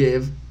can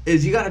give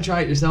is you got to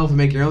try it yourself and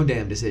make your own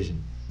damn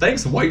decision.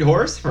 Thanks,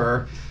 Whitehorse,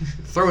 for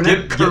throwing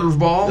that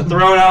curveball.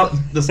 Throwing out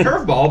this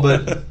curveball,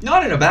 but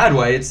not in a bad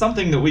way. It's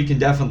something that we can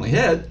definitely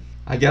hit.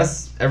 I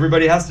guess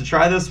everybody has to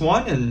try this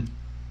one and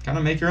kind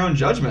of make your own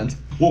judgment.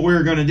 What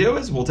we're going to do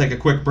is we'll take a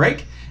quick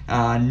break,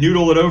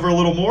 noodle it over a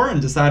little more, and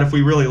decide if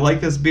we really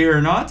like this beer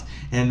or not,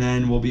 and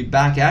then we'll be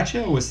back at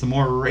you with some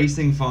more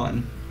racing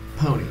fun.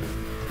 Pony.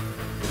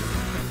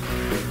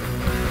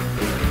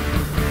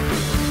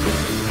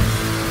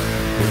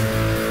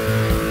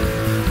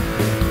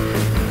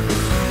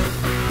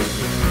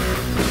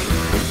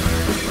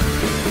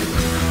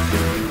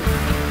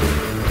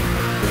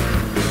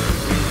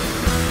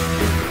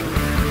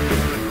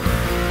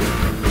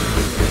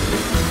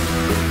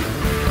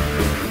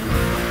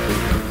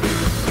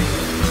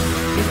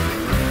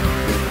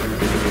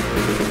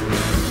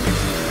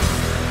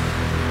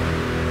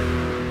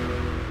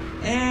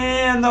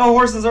 And the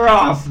horses are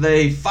off.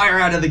 They fire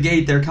out of the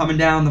gate. They're coming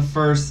down the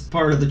first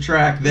part of the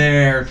track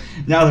there.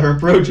 Now they're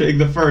approaching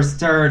the first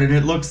turn, and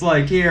it looks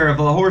like here, of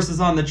the horses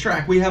on the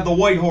track, we have the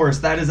white horse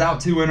that is out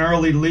to an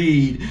early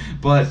lead.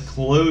 But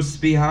close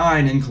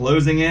behind and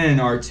closing in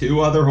are 2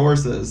 other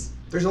horses.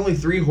 There's only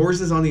 3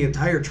 horses on the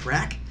entire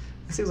track?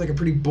 That seems like a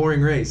pretty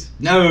boring race.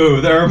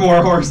 No, there are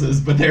more horses,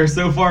 but they are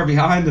so far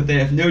behind that they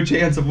have no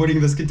chance of winning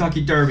this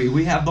Kentucky Derby.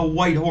 We have the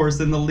white horse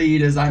in the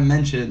lead, as I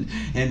mentioned,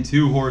 and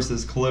 2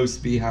 horses close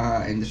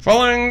behind.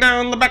 Falling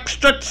down the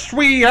backstretch,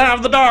 we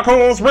have the dark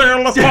horse,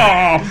 Rail the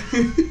Spar.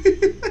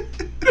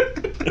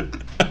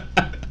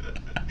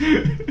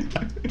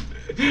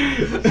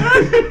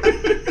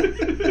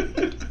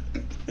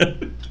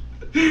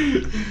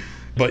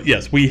 But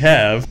yes, we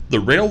have the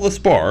Rail the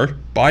Spar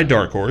by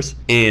Dark Horse,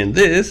 and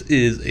this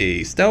is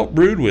a stout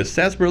brewed with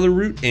sarsaparilla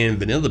root and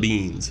vanilla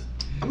beans.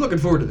 I'm looking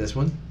forward to this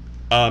one.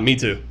 Me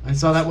too. I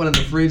saw that one in the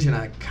fridge, and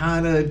I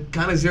kind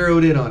of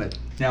zeroed in on it.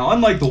 Now,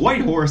 unlike the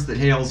white horse that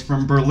hails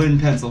from Berlin,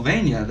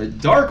 Pennsylvania, the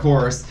dark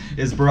horse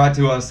is brought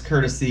to us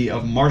courtesy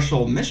of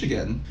Marshall,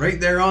 Michigan. Right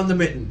there on the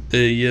mitten.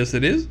 Yes,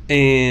 it is,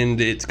 and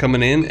it's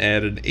coming in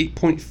at an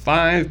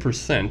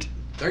 8.5%.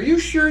 Are you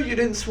sure you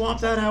didn't swap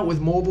that out with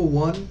Mobile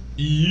One?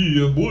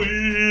 Yeah,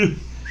 boy.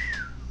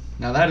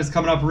 Now that is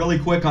coming up really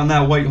quick on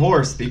that white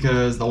horse,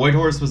 because the white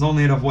horse was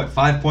only at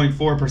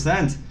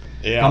 5.4%.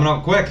 Yeah. Coming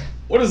up quick.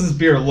 What does this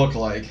beer look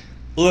like?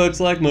 Looks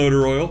like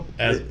motor oil,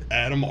 as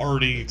Adam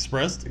already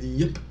expressed.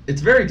 Yep.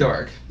 It's very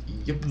dark.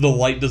 Yep. The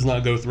light does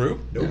not go through.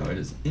 Nope. No, it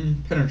is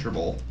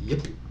impenetrable.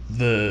 Yep.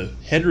 The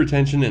head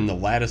retention and the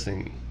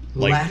latticing.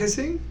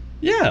 Latticing?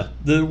 Yeah,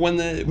 the one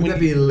that. Would that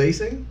be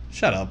lacing?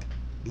 Shut up.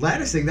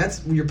 Latticing,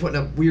 that's when you're putting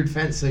up weird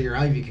fence so your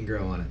ivy can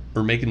grow on it.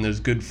 Or making those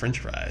good French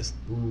fries.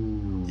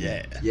 Ooh.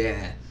 Yeah.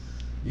 Yeah.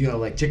 You know,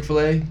 like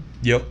Chick-fil-A?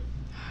 Yep.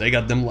 They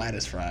got them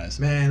lattice fries.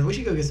 Man, we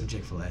should go get some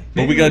Chick-fil-A.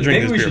 But we gotta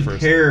drink maybe this beer we should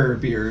first. pair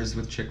beers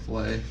with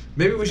Chick-fil-A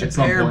Maybe we should At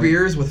some pair point.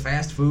 beers with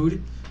fast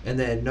food and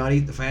then not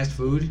eat the fast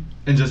food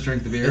and just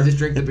drink the beer. and just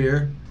drink the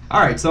beer. All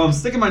right, so I'm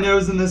sticking my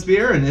nose in this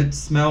beer, and it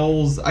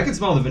smells. I can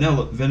smell the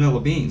vanilla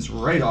beans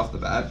right off the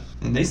bat,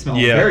 and they smell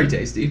Yeah. very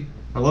tasty.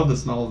 I love the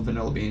smell of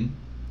vanilla bean.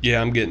 Yeah,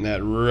 I'm getting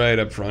that right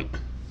up front.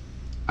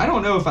 I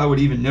don't know if I would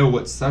even know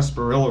what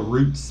sarsaparilla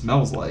root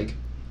smells like.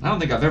 I don't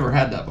think I've ever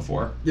had that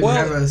before. You Well-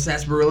 ever have a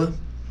sarsaparilla?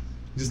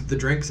 Just the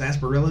drink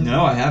sarsaparilla?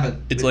 No, I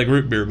haven't. It's like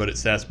root beer, but it's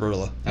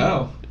sarsaparilla.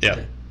 Oh, Yeah.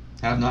 Okay.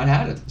 have not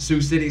had it.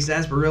 Sioux City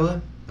sarsaparilla.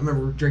 I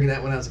remember drinking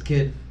that when I was a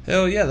kid.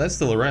 Hell yeah, that's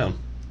still around.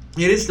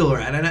 It is still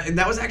around, and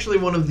that was actually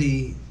one of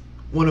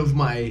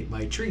my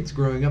treats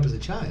growing up as a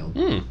child.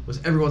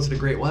 Was every once in a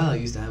great while I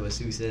used to have a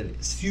Sioux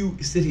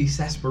City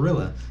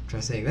sarsaparilla. Try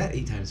saying that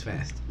 8 times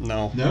fast.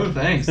 No. No,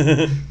 thanks.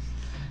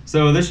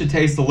 So this should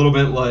taste a little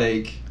bit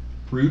like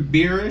root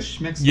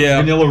beer-ish mixed Yeah.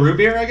 with vanilla root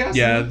beer, I guess?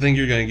 Yeah, I think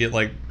you're gonna get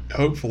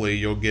hopefully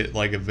you'll get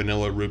like a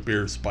vanilla root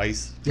beer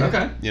spice. Yeah.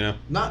 Okay. You know?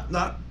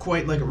 Not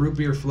quite like a root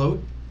beer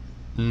float.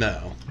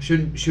 No.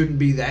 Shouldn't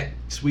be that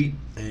sweet,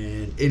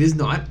 and it is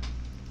not.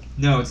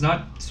 No, it's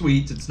not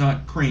sweet. It's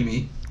not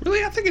creamy.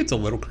 Really, I think it's a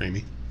little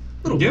creamy.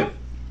 Little Yeah? bit.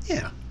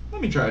 Yeah.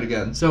 Let me try it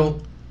again. So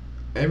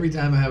every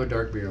time I have a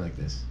dark beer like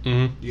this,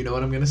 Mm-hmm. you know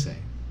what I'm gonna say.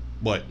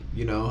 What?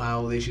 You know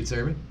how they should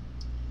serve it?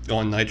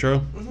 On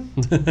nitro?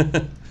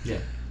 Yeah.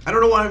 I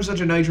don't know why I'm such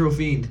a nitro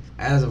fiend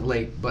as of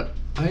late, but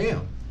I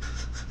am.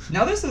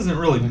 Now, this isn't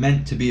really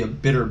meant to be a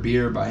bitter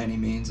beer by any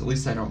means. At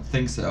least I don't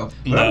think so.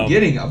 But No. I'm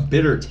getting a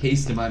bitter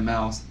taste in my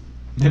mouth.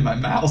 In my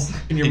mouth?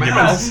 In your In your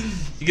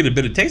mouth. You get a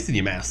bit of taste in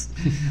your mouth.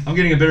 I'm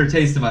getting a bitter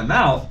taste in my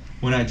mouth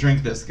when I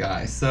drink this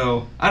guy.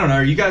 So, I don't know.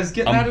 Are you guys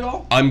getting that at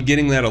all? I'm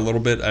getting that a little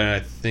bit, and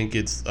I think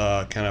it's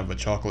kind of a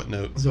chocolate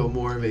note. So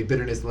more of a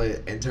bitterness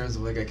like, in terms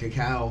of like a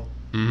cacao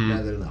Mhm.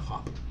 rather than a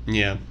hop.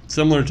 Yeah,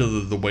 similar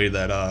to the way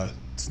that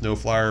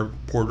Snowflower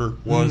Porter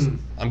was. Mm.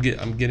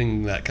 I'm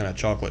getting that kind of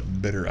chocolate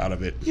bitter out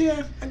of it.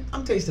 Yeah,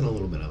 I'm tasting a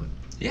little bit of it.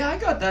 Yeah, I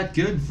got that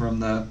good from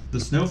the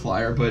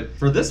Snowflyer. But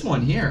for this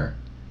one here,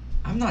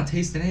 I'm not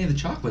tasting any of the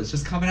chocolate. It's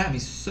just coming at me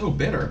so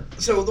bitter.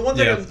 So the one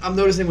thing Yeah. I'm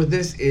noticing with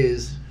this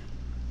is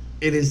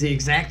it is the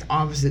exact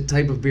opposite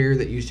type of beer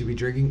that you used to be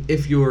drinking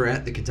if you were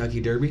at the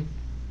Kentucky Derby.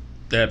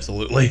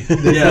 Absolutely.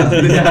 Yeah.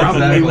 This is Yeah,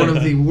 probably exactly. one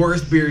of the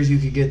worst beers you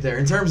could get there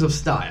in terms of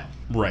style.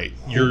 Right.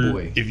 Oh,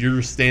 boy. If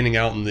you're standing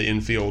out in the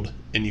infield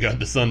and you got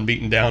the sun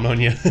beating down on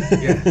you.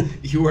 Yeah,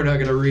 you are not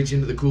going to reach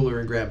into the cooler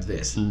and grab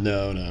this.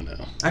 No.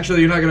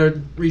 Actually, you're not going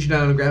to reach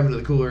down and grab into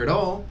the cooler at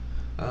all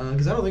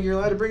because I don't think you're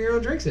allowed to bring your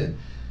own drinks in.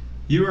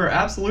 You are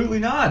absolutely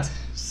not.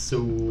 So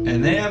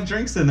And they have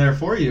drinks in there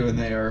for you, and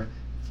they are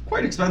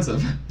quite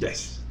expensive.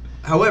 yes.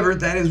 However,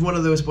 that is one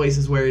of those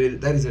places where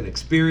that is an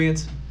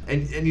experience,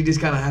 and you just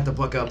kind of have to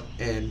pluck up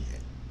and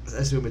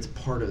assume it's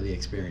part of the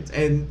experience.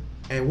 And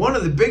one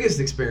of the biggest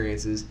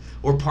experiences,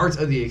 or parts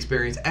of the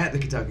experience at the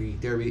Kentucky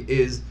Derby,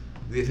 is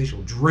the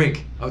official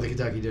drink of the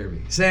Kentucky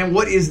Derby. Sam,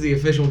 what is the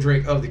official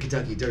drink of the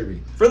Kentucky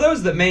Derby? For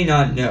those that may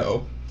not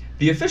know,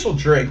 the official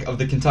drink of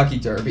the Kentucky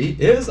Derby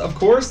is, of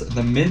course,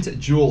 the mint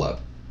julep.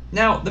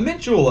 Now, the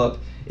mint julep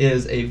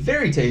is a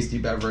very tasty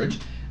beverage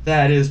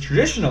that is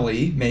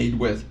traditionally made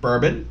with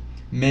bourbon,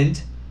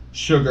 mint,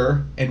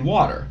 sugar, and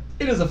water.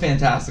 It is a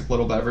fantastic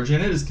little beverage,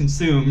 and it is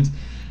consumed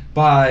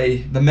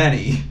by the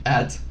many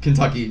at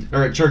Kentucky,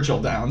 or at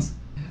Churchill Downs.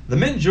 The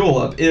mint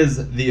julep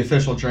is the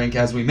official drink,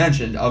 as we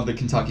mentioned, of the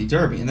Kentucky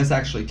Derby, and this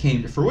actually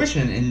came to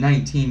fruition in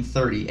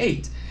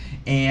 1938.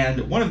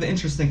 And one of the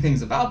interesting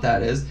things about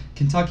that is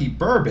Kentucky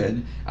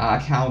bourbon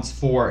accounts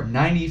for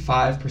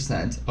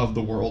 95% of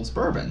the world's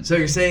bourbon. So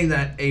you're saying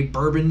that a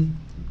bourbon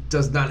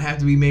does not have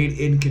to be made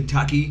in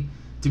Kentucky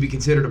to be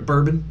considered a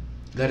bourbon?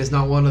 That is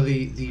not one of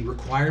the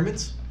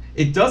requirements?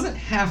 It doesn't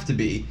have to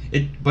be,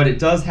 but it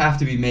does have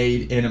to be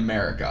made in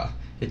America.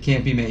 It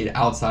can't be made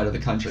outside of the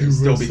country and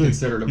still be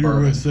considered a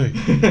bourbon.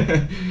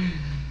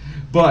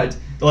 But,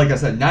 like I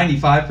said,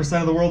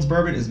 95% of the world's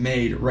bourbon is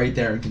made right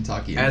there in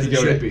Kentucky. As it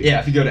should be. Yeah,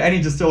 if you go to any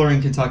distillery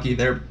in Kentucky,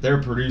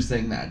 they're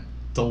producing that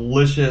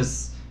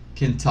delicious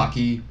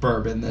Kentucky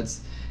bourbon that's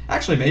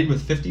actually made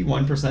with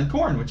 51%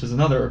 corn, which is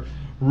another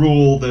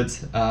rule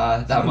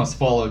that must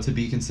follow to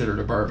be considered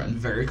a bourbon.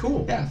 Very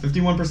cool. Yeah,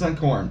 51%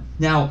 corn.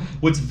 Now,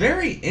 what's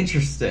very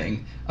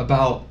interesting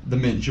about the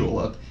mint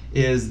julep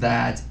is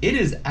that it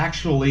is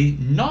actually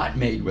not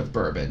made with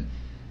bourbon.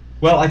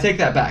 Well, I take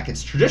that back.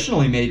 It's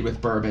traditionally made with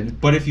bourbon,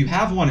 but if you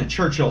have one at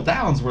Churchill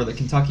Downs where the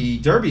Kentucky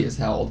Derby is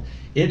held,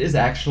 it is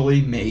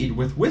actually made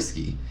with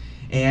whiskey.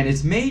 And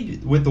it's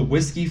made with the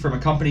whiskey from a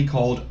company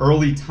called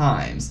Early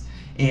Times.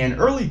 And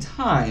Early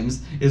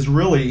Times is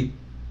really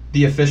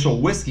the official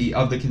whiskey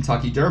of the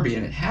Kentucky Derby,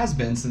 and it has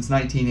been since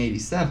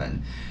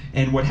 1987.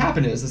 And what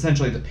happened is,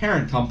 essentially, the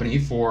parent company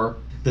for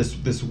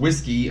this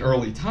whiskey,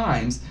 Early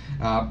Times,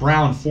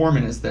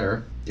 Brown-Forman is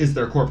their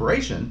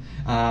corporation.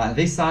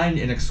 They signed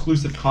an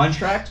exclusive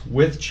contract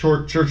with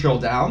Churchill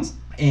Downs,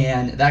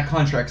 and that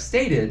contract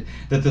stated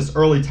that this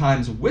Early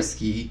Times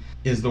whiskey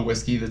is the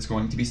whiskey that's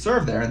going to be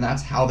served there, and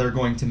that's how they're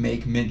going to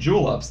make mint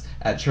juleps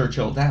at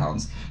Churchill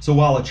Downs. So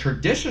while a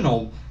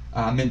traditional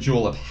mint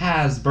julep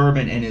has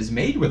bourbon and is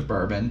made with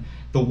bourbon,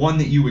 the one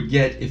that you would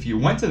get if you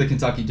went to the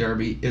Kentucky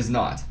Derby is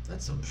not.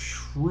 That's some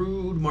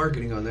shrewd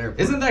marketing on their part.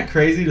 Isn't that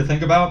crazy to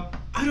think about?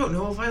 I don't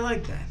know if I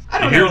like that. I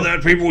don't You know. hear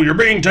that, people? You're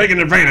being taken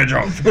advantage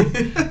of.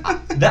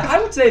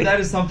 I would say that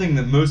is something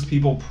that most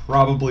people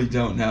probably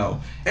don't know.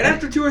 And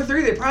after 2 or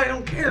 3, they probably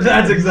don't care.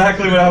 That's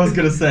exactly what I was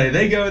going to say.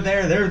 They go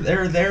there,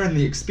 they're there in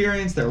the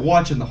experience, they're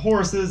watching the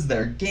horses,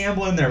 they're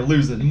gambling, they're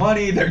losing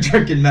money, they're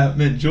drinking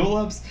mint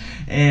juleps,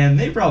 and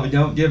they probably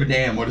don't give a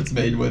damn what it's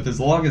made with as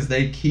long as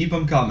they keep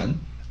them coming.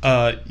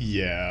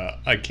 Yeah,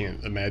 I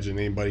can't imagine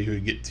anybody who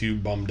would get too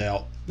bummed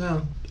out.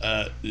 No.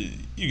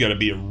 You got to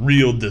be a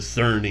real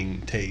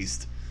discerning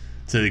taste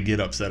to get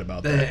upset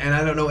about that. And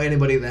I don't know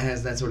anybody that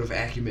has that sort of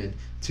acumen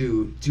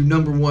to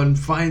number one,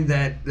 find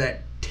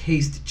that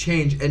taste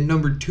change, and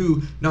number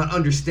two, not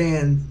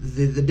understand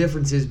the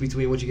differences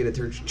between what you get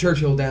at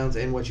Churchill Downs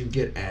and what you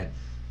get at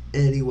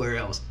anywhere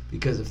else.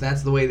 Because if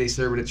that's the way they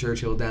serve it at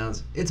Churchill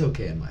Downs, it's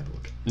okay in my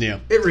book. Yeah.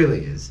 It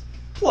really is.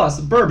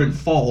 Plus, bourbon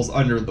falls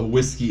under the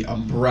whiskey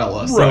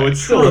umbrella, so Right,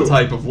 it's still true. a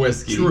type of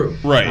whiskey. True.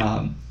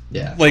 Right.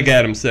 Yeah. Like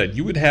Adam said,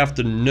 you would have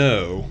to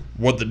know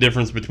what the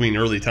difference between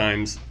Early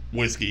Times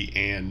whiskey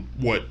and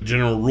what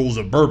general rules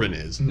of bourbon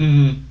is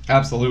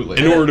Absolutely.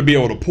 in order to be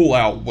able to pull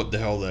out what the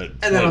hell that...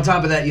 And then on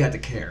top of that, you have to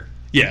care.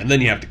 Yeah, and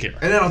then you have to care.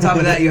 And then on top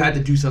of that, you had to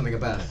do something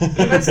about it.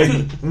 That's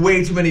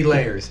way too many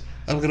layers.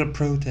 I'm going to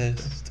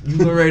protest. You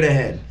go right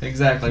ahead.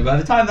 Exactly. By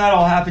the time that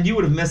all happened, you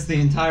would have missed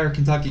the entire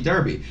Kentucky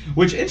Derby,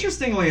 which,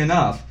 interestingly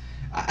enough,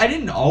 I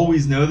didn't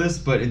always know this,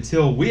 but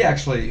until we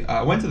actually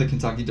went to the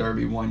Kentucky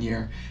Derby one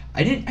year,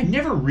 I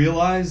never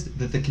realized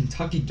that the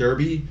Kentucky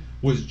Derby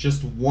was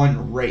just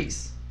one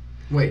race.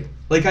 Wait.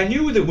 Like, I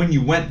knew that when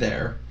you went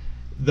there,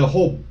 the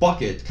whole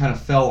bucket kind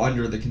of fell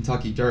under the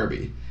Kentucky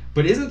Derby.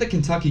 But isn't the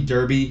Kentucky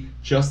Derby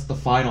just the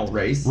final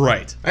race?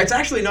 Right. It's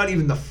actually not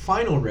even the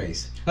final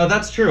race. Oh,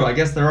 that's true. I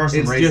guess there are some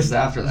It's races just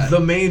after that. the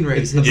main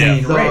race. It's the It's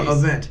main the race.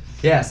 event.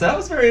 Yeah, so that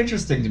was very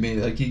interesting to me.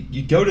 Like,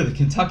 you go to the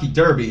Kentucky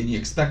Derby and you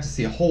expect to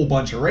see a whole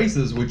bunch of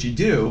races, which you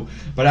do,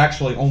 but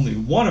actually only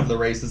one of the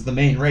races, the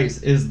main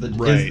race, is the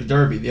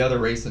Derby. The other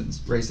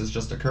races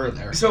just occur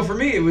there. So for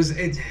me,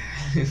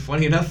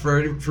 funny enough,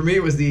 for me,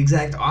 it was the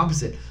exact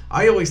opposite.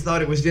 I always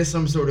thought it was just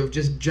some sort of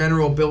just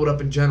general build-up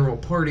and general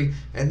party,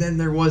 and then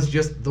there was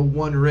just the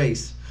one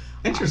race.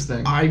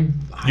 Interesting.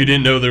 You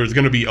didn't know there was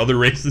going to be other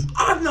races?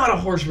 I'm not a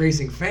horse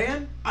racing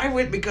fan. I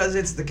went because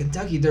it's the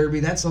Kentucky Derby.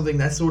 That's something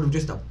that's sort of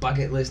just a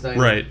bucket list item.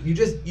 Right.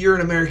 You're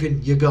an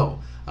American, you go.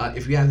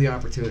 If you have the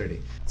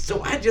opportunity.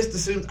 So I just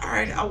assumed, all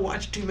right, I'll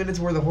watch 2 minutes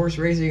worth of horse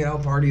racing and I'll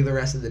party the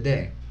rest of the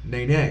day.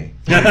 Nay.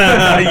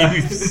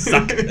 You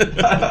suck.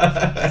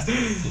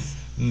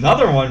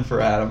 Another one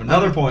for Adam.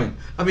 Another point.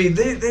 I mean,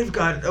 they've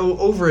got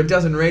over a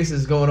dozen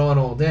races going on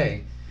all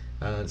day.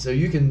 So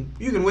you can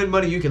win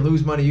money, you can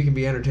lose money, you can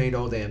be entertained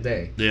all damn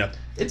day. Yeah.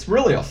 It's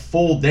really a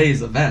full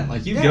day's event.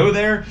 Like, you go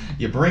there,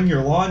 you bring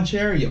your lawn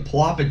chair, you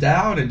plop it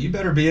down, and you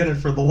better be in it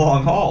for the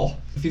long haul.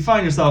 If you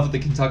find yourself at the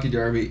Kentucky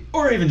Derby,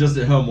 or even just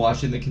at home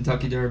watching the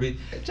Kentucky Derby,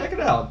 check it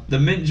out. The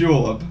mint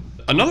julep.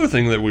 Another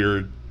thing that we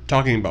were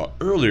talking about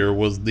earlier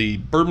was the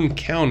Bourbon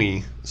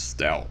County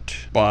Stout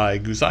by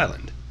Goose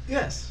Island.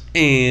 Yes.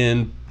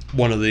 And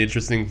one of the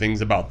interesting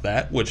things about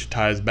that, which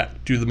ties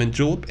back to the mint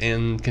julep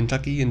and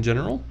Kentucky in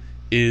general,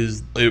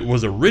 is it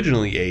was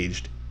originally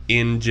aged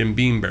in Jim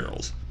Beam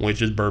barrels,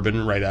 which is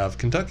bourbon right out of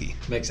Kentucky.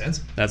 Makes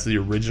sense. That's the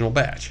original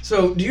batch.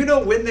 So, do you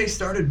know when they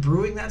started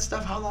brewing that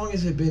stuff? How long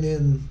has it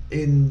been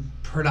in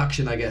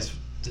production, I guess,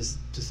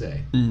 to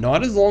say?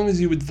 Not as long as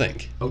you would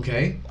think.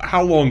 Okay.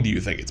 How long do you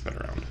think it's been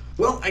around?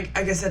 Well, I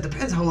guess that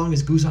depends. How long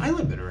has Goose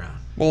Island been around?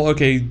 Well,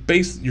 okay,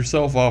 base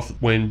yourself off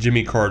when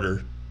Jimmy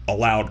Carter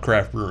allowed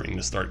craft brewing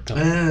to start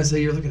coming. So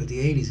you're looking at the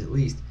 80s at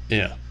least.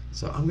 Yeah.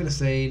 So I'm going to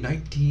say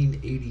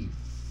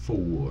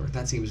 1984.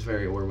 That seems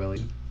very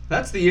Orwellian.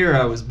 That's the year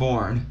I was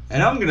born,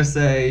 and I'm gonna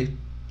say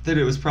that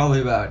it was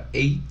probably about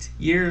 8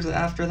 years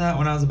after that,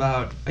 when I was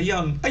about a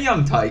young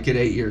tyke at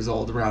 8 years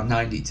old, around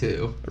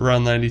 92.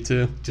 Around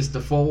 92? Just a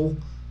full.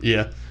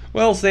 Yeah.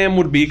 Well, Sam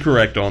would be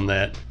correct on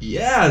that.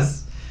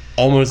 Yes.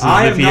 Almost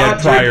as if he had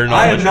prior I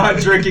knowledge. am not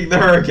drinking the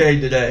Hurricane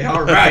today.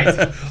 All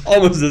right.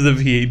 Almost as if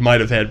he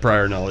might have had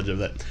prior knowledge of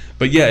that.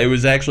 But yeah, it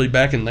was actually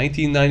back in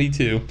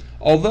 1992.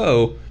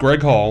 Although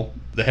Greg Hall,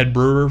 the head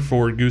brewer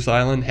for Goose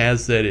Island,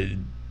 has said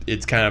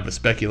it's kind of a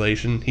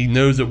speculation. He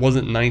knows it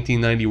wasn't in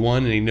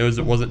 1991, and he knows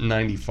it wasn't in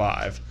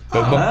 95.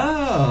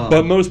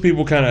 But most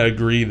people kind of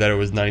agree that it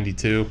was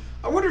 92.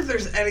 I wonder if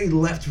there's any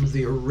left of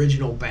the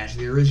original batch,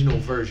 the original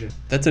version.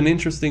 That's an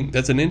interesting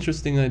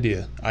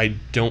idea. I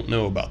don't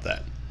know about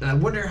that. And I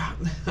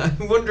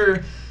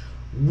wonder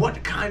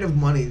what kind of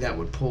money that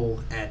would pull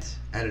at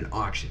an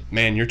auction.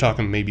 Man, you're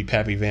talking maybe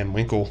Pappy Van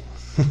Winkle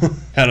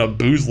kind of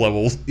booze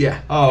levels. Yeah.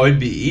 Oh, it'd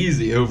be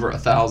easy over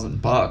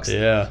 $1,000.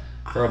 Yeah.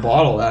 For a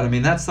bottle of that. I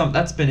mean,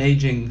 that's been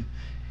aging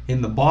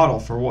in the bottle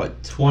for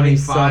what,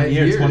 25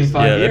 years. 25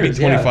 yeah, years. that'd be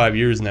 25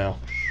 years now.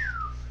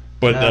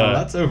 But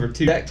that's over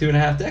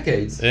 2.5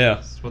 decades. Yeah.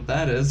 That's what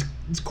that is.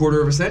 It's a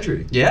quarter of a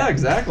century. Yeah,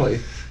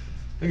 exactly.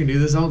 I can do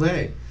this all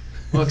day.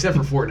 Well, except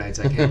for fortnights.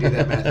 I can't do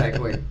that math that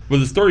quick.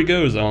 Well, the story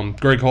goes,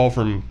 Greg Hall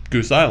from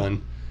Goose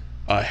Island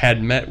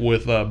had met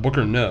with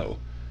Booker Noe,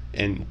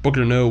 and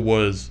Booker Noe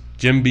was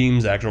Jim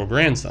Beam's actual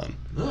grandson.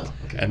 Oh,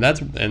 okay. And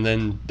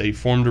then they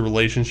formed a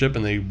relationship,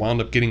 and they wound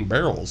up getting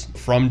barrels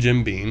from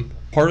Jim Beam.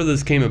 Part of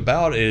this came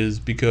about is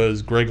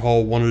because Greg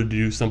Hall wanted to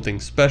do something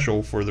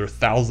special for their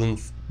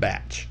 1,000th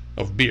batch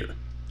of beer.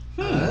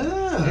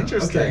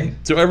 Interesting. Okay.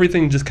 So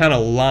everything just kind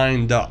of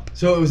lined up.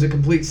 So it was a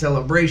complete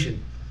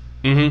celebration.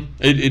 Mm-hmm.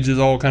 It just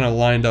all kind of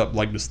lined up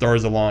like the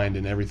stars aligned,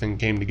 and everything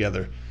came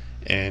together.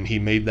 And he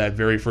made that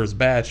very first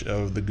batch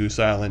of the Goose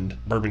Island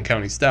Bourbon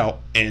County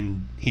Stout,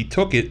 and he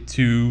took it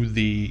to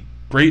the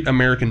Great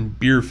American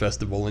Beer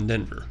Festival in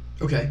Denver.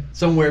 Okay.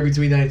 Somewhere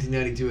between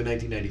 1992 and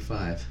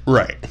 1995.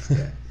 Right.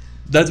 Okay.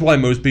 That's why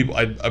most people,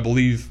 I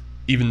believe,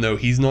 even though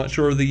he's not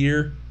sure of the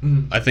year,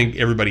 I think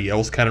everybody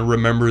else kind of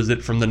remembers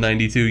it from the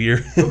 92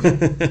 year.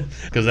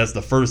 Because that's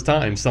the first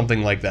time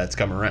something like that's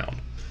come around.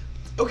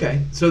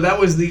 Okay. So that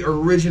was the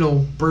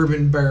original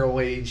bourbon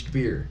barrel-aged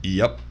beer.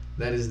 Yep.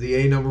 That is the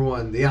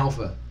A#1, the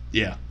Alpha.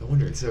 Yeah. No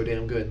wonder it's so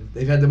damn good.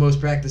 They've had the most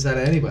practice out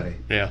of anybody.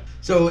 Yeah.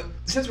 So,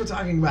 since we're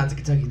talking about the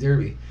Kentucky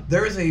Derby,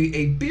 there is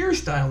a beer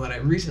style that I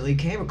recently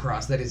came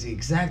across that is the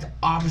exact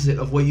opposite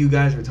of what you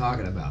guys are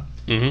talking about.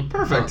 Mm-hmm.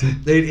 Perfect.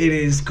 It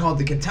is called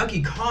the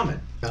Kentucky Common.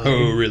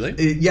 Oh, really?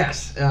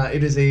 Yes.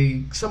 It is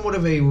somewhat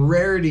of a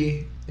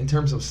rarity in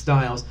terms of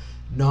styles.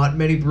 Not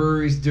many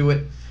breweries do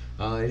it.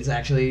 It's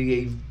actually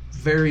a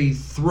very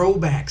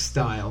throwback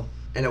style.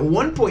 And at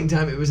one point in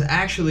time, it was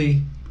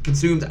actually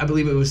consumed, I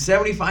believe it was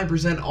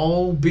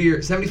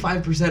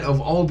 75%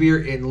 of all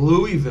beer in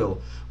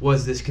Louisville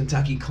was this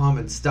Kentucky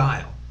Common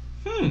style.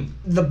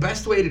 The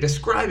best way to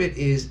describe it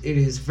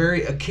is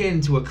very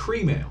akin to a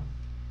cream ale.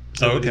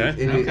 So okay.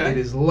 It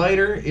is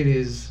lighter. It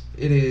is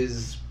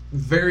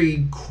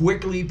very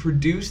quickly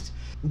produced.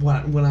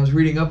 When I was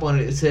reading up on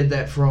it, it said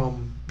that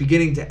from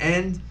beginning to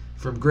end,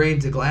 from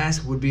grain to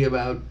glass, would be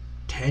about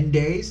 10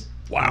 days.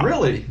 Wow.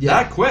 Really?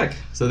 Yeah. That quick?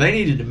 So they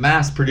needed to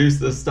mass produce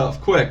this stuff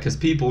quick because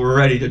people were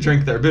ready to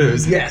drink their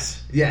booze.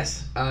 Yes.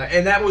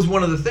 And that was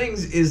one of the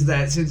things, is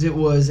that since it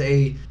was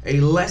a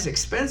less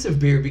expensive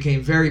beer, it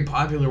became very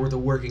popular with the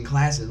working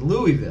class in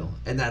Louisville.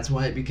 And that's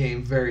why it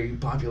became very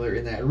popular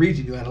in that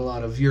region. You had a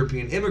lot of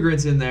European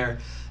immigrants in there.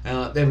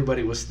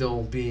 Everybody was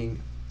still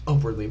being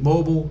upwardly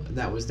mobile, and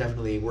that was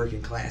definitely a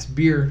working class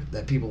beer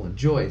that people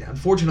enjoyed.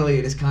 Unfortunately,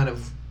 it has kind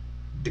of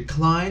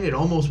declined. It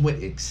almost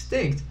went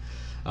extinct.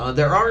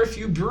 There are a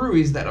few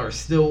breweries that are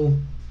still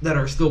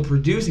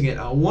producing it.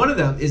 One of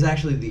them is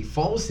actually the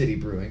Fall City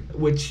Brewing,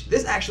 which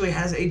this actually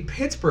has a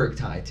Pittsburgh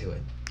tie to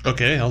it.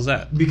 Okay, how's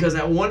that? Because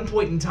at one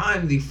point in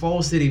time, the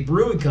Fall City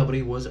Brewing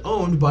Company was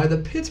owned by the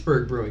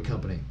Pittsburgh Brewing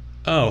Company.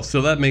 Oh,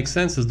 so that makes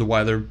sense as to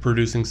why they're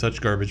producing such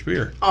garbage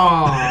beer.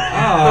 Oh,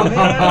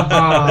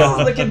 man. This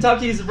is the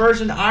Kentucky's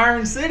version of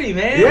Iron City,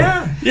 man.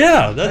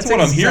 Yeah, that's what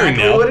I'm hearing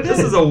exactly now. what it This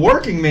is a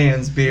working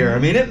man's beer. I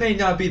mean, it may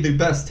not be the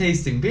best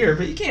tasting beer,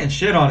 but you can't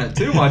shit on it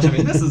too much. I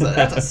mean, that's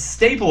a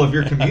staple of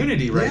your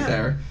community right Yeah.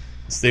 there.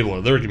 Stable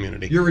of their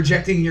community. You're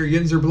rejecting your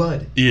Yinzer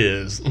blood.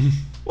 Is.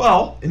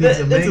 Well, It needs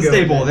some that's a mango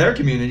staple in of there. their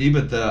community,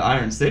 but the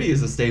Iron City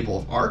is a staple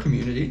of our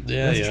community.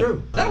 Yeah, That's yeah.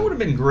 true. That would have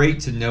been great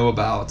to know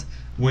about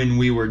when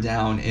we were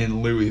down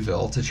in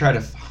Louisville to try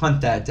to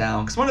hunt that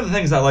down. Because one of the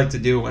things I like to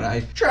do when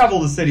I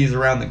travel to cities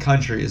around the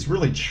country is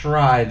really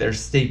try their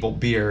staple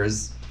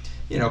beers.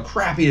 You know,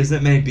 crappy as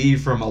it may be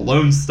from a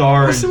Lone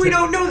Star. Well, so we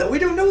don't know that. We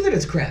don't know that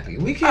it's crappy.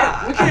 We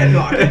can't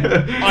knock it.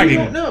 I We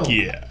can, don't know.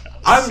 Yeah.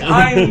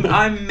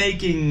 I'm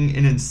making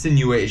an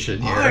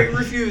insinuation here. I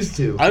refuse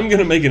to. I'm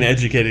gonna make an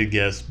educated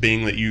guess,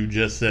 being that you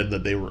just said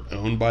that they were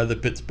owned by the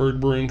Pittsburgh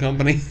Brewing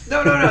Company.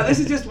 No. This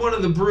is just one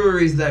of the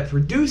breweries that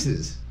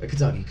produces a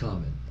Kentucky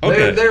Common.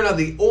 Okay. They're not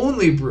the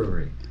only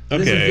brewery.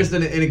 This Okay. is just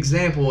an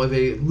example of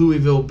a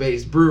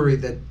Louisville-based brewery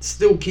that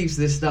still keeps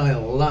this style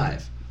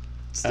alive.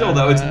 Still,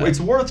 though, it's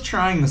worth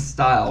trying the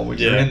style when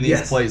you're Yeah. in these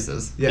Yes.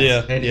 places Yes.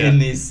 Yeah. and in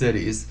these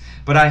cities.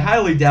 But I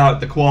highly doubt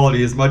the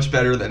quality is much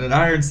better than an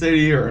Iron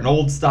City or an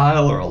Old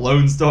Style or a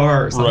Lone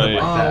Star or something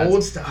Right. like that.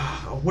 Old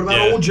style. What about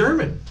Yeah. Old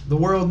German? The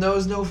world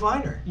knows no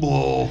finer.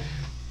 Whoa.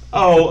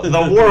 Oh,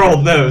 the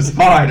world knows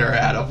finer,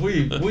 Adam.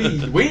 We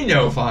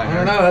know finer. I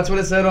don't know. That's what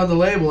it said on the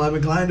label. I'm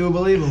inclined to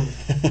believe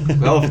them.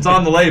 Well, if it's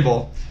on the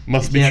label,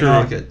 Must you be can't true.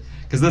 knock it.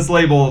 Because this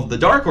label of the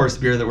Dark Horse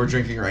beer that we're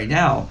drinking right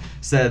now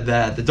said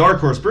that the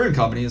Dark Horse Brewing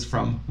Company is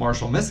from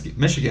Marshall,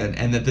 Michigan,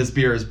 and that this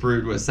beer is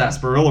brewed with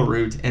sarsaparilla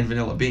root and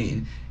vanilla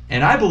bean.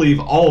 And I believe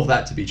all of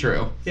that to be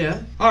true. Yeah.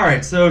 All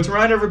right, so to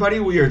remind everybody,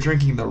 we are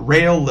drinking the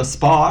Rail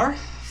L'Espar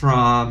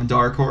from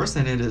Dark Horse,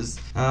 and it is.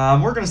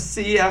 We're gonna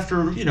see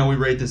after we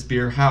rate this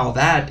beer how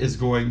that is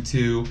going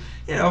to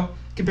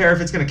compare, if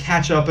it's gonna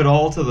catch up at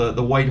all to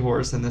the White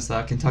Horse in this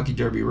Kentucky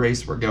Derby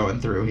race we're going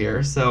through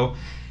here. So,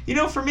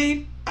 for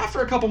me,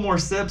 after a couple more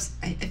sips,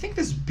 I think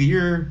this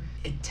beer,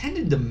 it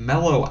tended to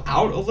mellow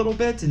out a little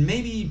bit, and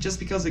maybe just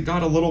because it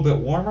got a little bit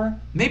warmer.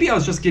 Maybe I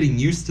was just getting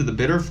used to the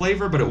bitter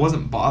flavor, but it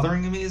wasn't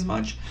bothering me as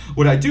much.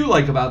 What I do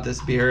like about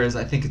this beer is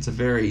I think it's a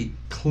very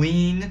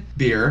clean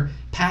beer,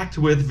 packed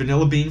with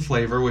vanilla bean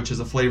flavor, which is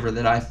a flavor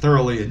that I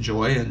thoroughly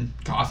enjoy in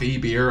coffee,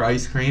 beer,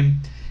 ice cream.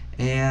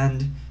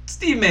 And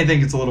Steve may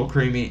think it's a little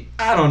creamy.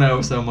 I don't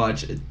know so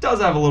much. It does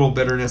have a little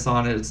bitterness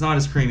on it. It's not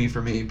as creamy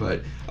for me,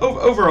 but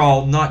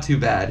overall, not too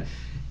bad.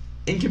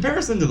 In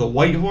comparison to the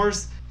White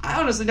Horse, I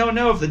honestly don't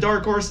know if the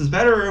Dark Horse is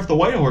better or if the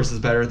White Horse is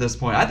better at this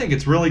point. I think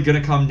it's really going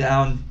to come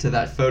down to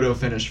that photo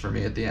finish for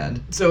me at the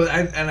end. So,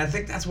 I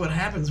think that's what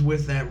happens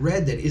with that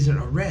red that isn't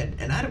a red,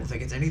 and I don't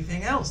think it's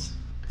anything else.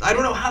 I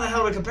don't know how the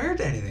hell to compare it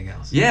to anything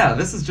else. Yeah,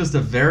 this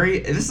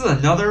is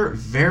another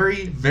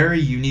very, very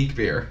unique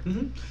beer.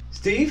 Mm-hmm.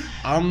 Steve,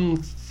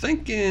 I'm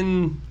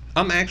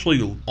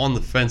actually on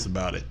the fence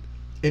about it.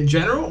 in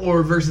general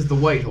or versus the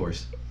White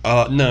Horse?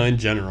 No, in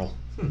general.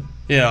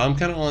 Yeah, I'm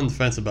kind of on the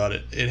fence about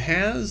it. It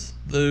has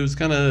those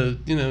kind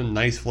of,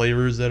 nice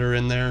flavors that are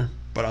in there,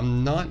 but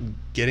I'm not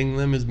getting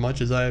them as much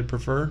as I'd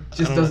prefer.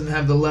 Just doesn't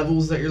have the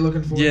levels that you're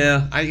looking for?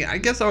 Yeah, I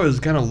guess I was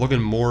kind of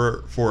looking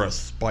more for a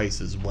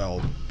spice as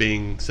well,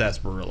 being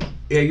sarsaparilla.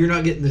 Yeah, you're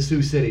not getting the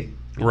Sioux City.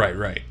 Right.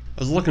 I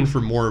was looking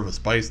for more of a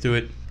spice to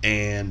it,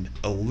 and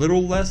a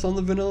little less on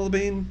the vanilla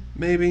bean,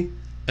 maybe,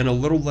 and a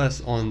little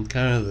less on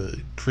kind of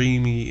the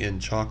creamy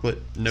and chocolate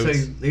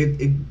notes.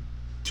 So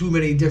too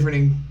many different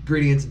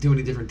ingredients and too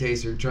many different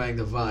tastes are trying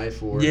to vie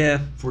for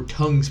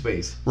tongue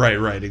space.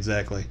 Right,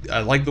 exactly.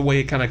 I like the way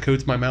it kind of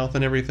coats my mouth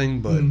and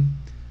everything, but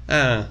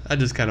I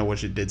just kind of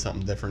wish it did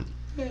something different.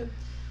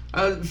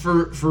 Yeah.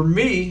 For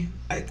me,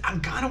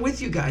 I'm kind of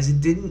with you guys. It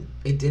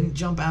didn't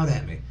jump out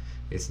at me.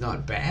 It's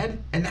not bad,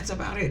 and that's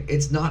about it.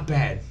 It's not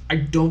bad. I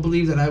don't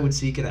believe that I would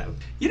seek it out.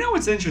 You know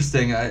what's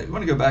interesting? I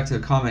want to go back to a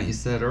comment you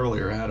said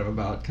earlier, Adam,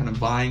 about kind of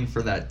vying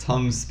for that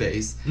tongue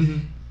space. Mm-hmm.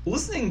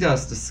 Listening to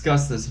us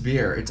discuss this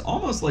beer, it's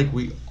almost like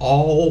we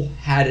all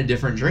had a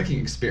different drinking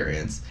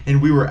experience,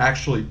 and we were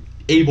actually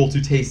able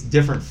to taste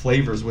different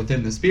flavors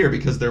within this beer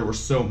because there were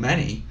so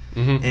many.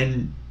 Mm-hmm.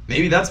 And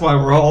maybe that's why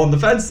we're all on the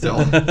fence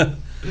still.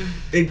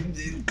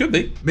 It Could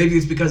be. maybe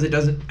it's because it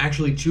doesn't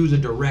actually choose a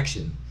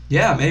direction.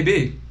 Yeah,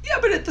 maybe. Yeah,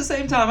 but at the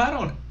same time, I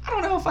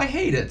don't know if I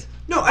hate it.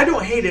 No, I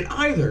don't hate it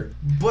either,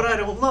 but I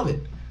don't love it.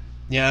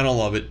 Yeah, I don't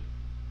love it.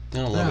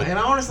 And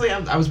honestly,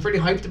 I was pretty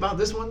hyped about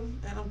this one,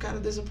 and I'm kind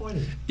of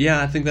disappointed.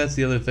 Yeah, I think that's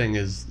the other thing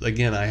is,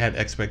 again, I had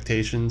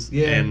expectations,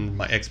 and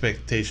my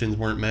expectations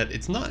weren't met.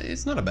 It's not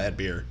a bad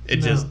beer.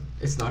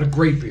 It's not a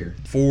great beer.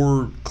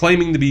 For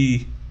claiming to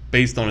be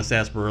based on a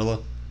sarsaparilla,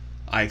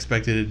 I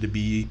expected it to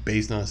be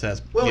based on a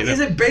sarsaparilla. Well, is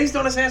it based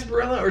on a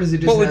sarsaparilla, or does it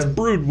just Well, it's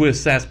brewed with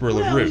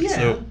sarsaparilla root, yeah.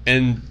 so,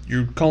 and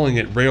you're calling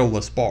it Rail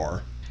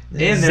L'Espar.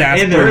 And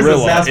there is a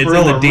sarsaparilla It's in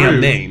the damn root.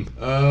 name.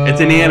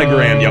 It's an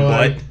anagram, you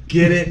butt.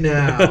 Get it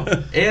now.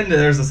 And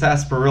there's a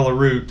sarsaparilla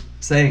root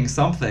saying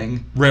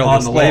something Rail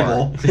on the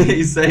L'Espar. label.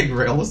 He's saying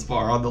Rail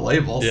L'Espar on the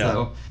label.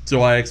 Yeah.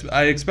 So I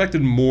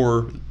expected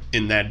more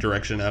in that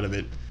direction out of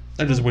it.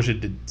 I just wish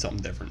it did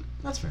something different.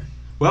 That's fair.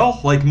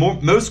 Well, like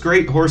most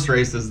great horse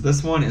races,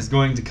 this one is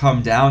going to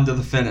come down to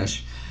the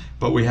finish.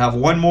 But we have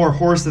one more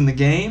horse in the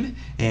game,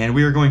 and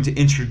we are going to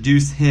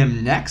introduce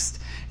him next.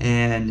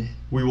 And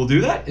we will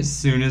do that as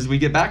soon as we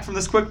get back from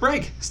this quick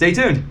break. Stay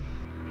tuned.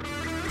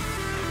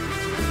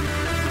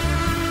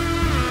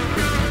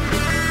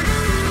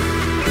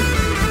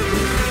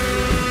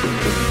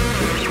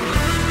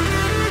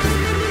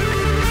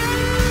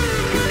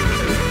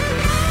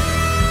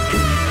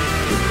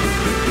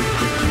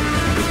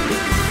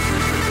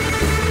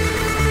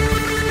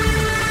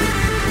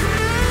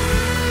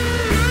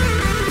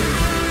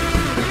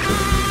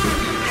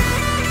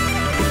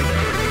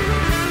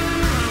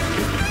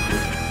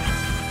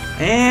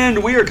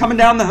 And we are coming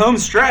down the home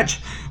stretch.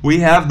 We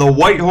have the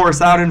white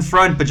horse out in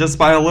front, but just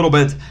by a little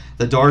bit.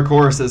 The dark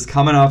horse is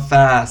coming up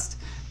fast.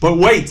 But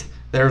wait,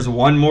 there's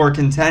one more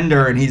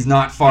contender, and he's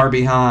not far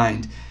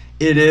behind.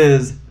 It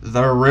is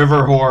the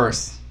river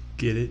horse.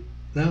 Get it?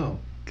 No.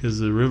 Because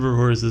the river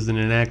horse isn't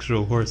an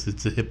actual horse,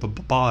 it's a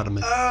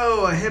hippopotamus.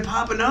 Oh, a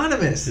hip-hop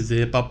anonymous. It's a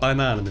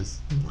hippopotamus.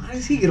 Why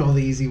does he get all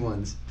the easy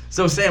ones?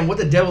 So, Sam, what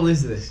the devil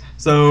is this?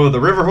 So the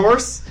river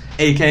horse,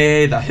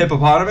 aka the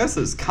hippopotamus,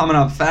 is coming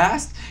up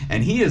fast,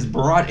 and he has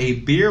brought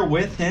a beer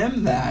with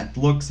him that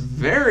looks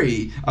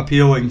very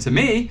appealing to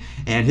me,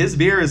 and his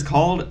beer is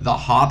called the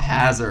Hop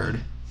Hazard.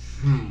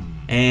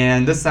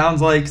 And this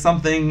sounds like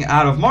something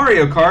out of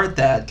Mario Kart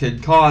that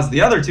could cause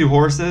the other two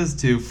horses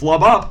to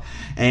flub up,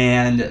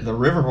 and the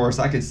river horse,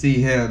 I could see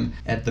him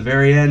at the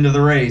very end of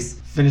the race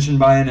finishing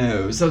by a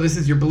nose. So this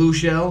is your blue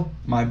shell?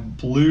 My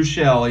blue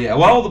shell, yeah.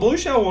 Well, the blue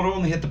shell will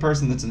only hit the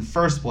person that's in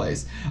first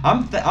place.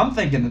 I'm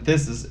thinking that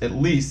this is at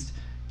least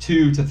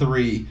 2 to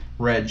 3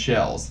 red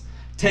shells.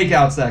 Take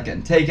out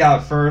second, take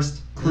out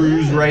first,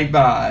 cruise right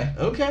by.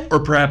 Okay. Or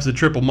perhaps a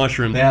triple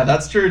mushroom. Yeah,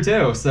 that's true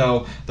too.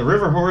 So the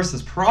river horse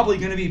is probably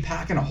going to be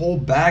packing a whole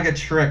bag of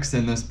tricks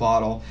in this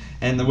bottle.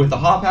 And with the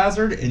Hop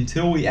Hazard,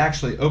 until we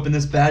actually open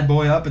this bad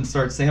boy up and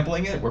start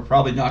sampling it, we're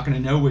probably not going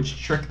to know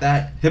which trick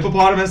that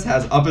hippopotamus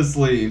has up his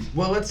sleeve.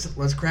 Well,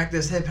 let's crack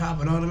this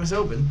hip-hop anonymous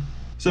open.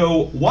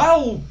 So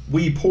while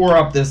we pour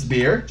up this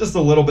beer, just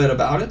a little bit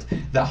about it,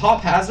 the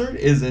Hop Hazard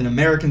is an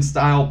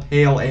American-style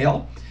pale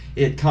ale.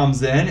 It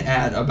comes in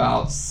at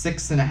about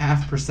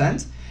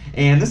 6.5%,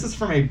 and this is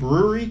from a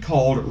brewery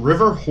called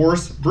River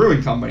Horse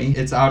Brewing Company.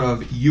 It's out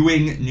of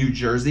Ewing, New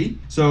Jersey.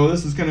 So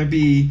this is going to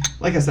be,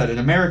 like I said, an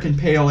American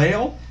pale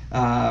ale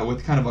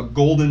with kind of a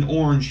golden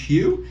orange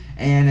hue,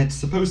 and it's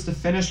supposed to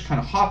finish kind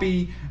of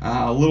hoppy,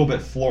 a little bit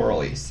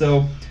florally.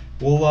 So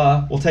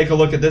we'll take a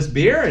look at this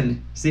beer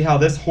and see how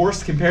this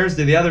horse compares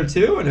to the other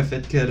two, and if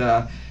it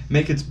could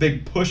make its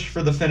big push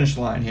for the finish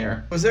line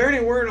here. Was there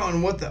any word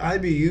on what the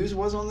IBUs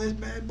was on this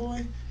bad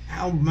boy?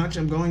 How much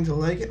I'm going to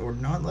like it or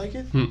not like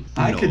it?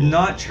 I could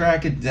not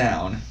track it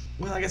down.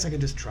 Well, I guess I could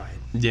just try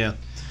it. Yeah.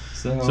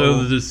 So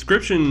So the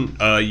description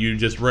you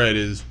just read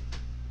is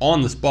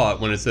on the spot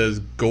when it says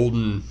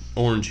golden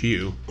orange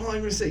hue. Well, I'm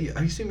going to say,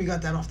 I assume you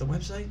got that off the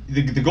website?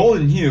 the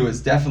golden hue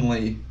is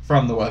definitely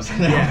from the website.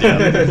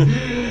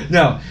 Yeah.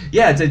 No,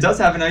 yeah, it does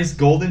have a nice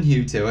golden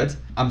hue to it.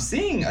 I'm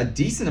seeing a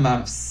decent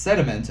amount of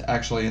sediment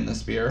actually in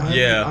this beer.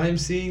 Yeah. I'm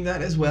seeing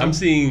that as well. I'm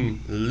seeing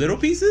little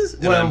pieces,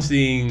 and Well- I'm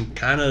seeing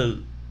kind of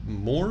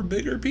more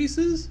bigger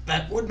pieces.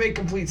 That would make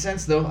complete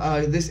sense, though.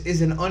 This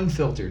is an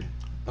unfiltered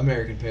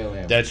American Pale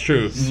Ale. That's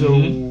true.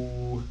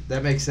 So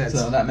that makes sense.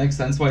 So that makes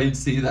sense why you'd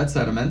see that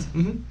sediment.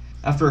 Mhm.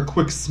 After a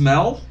quick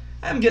smell,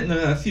 I'm getting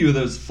a few of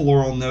those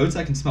floral notes.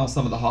 I can smell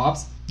some of the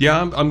hops.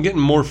 Yeah, I'm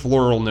getting more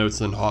floral notes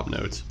than hop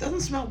notes.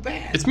 Doesn't smell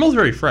bad. It smells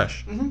very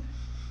fresh.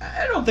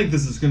 I don't think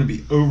this is going to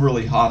be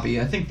overly hoppy.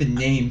 I think the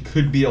name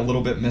could be a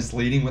little bit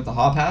misleading with the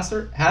Hop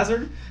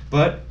Hazard,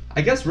 but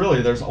I guess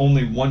really there's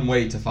only one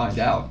way to find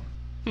out.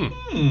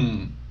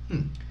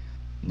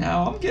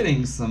 Now I'm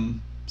getting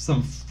some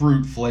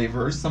fruit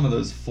flavors, some of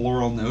those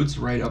floral notes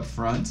right up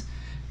front.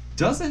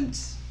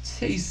 Doesn't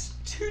taste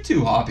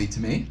too hoppy to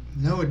me.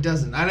 No, it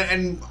doesn't.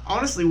 And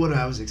honestly, what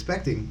I was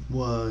expecting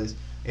was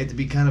it to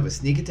be kind of a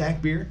sneak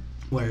attack beer,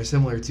 where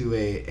similar to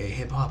a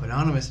Hip Hop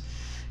Anonymous,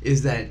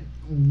 is that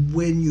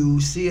when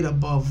you see it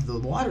above the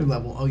water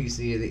level, all you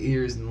see are the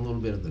ears and a little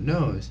bit of the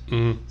nose.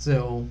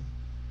 So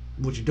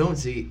what you don't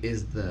see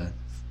is the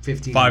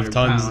 1,500 5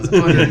 tons. pounds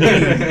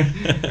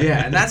underneath.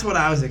 Yeah, and that's what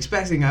I was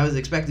expecting. I was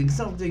expecting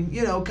something,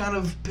 kind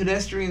of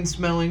pedestrian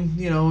smelling.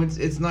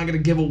 It's not going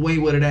to give away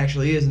what it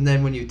actually is, and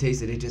then when you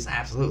taste it, it just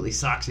absolutely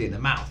socks you in the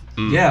mouth.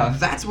 Yeah.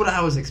 That's what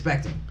I was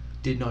expecting.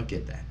 Did not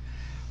get that.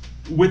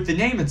 With the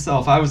name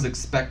itself, I was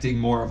expecting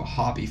more of a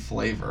hoppy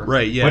flavor.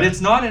 Right, yeah. But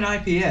it's not an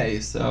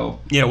IPA,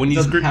 so Yeah, when it you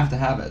doesn't have to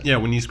have it. Yeah,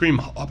 when you scream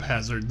hop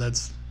hazard,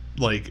 that's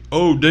like,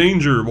 oh,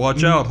 danger,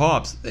 watch out,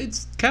 hops.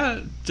 It's kind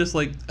of just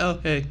like, oh,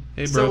 hey,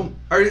 bro. So,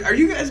 are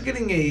you guys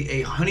getting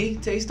a honey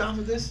taste off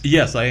of this?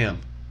 Yes, I am.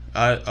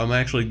 I'm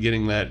actually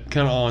getting that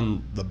kind of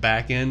on the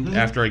back end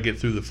after I get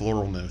through the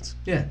floral notes.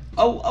 Yeah.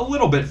 A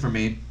little bit for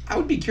me. I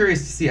would be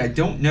curious to see. I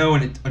don't know,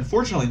 and it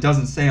unfortunately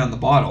doesn't say on the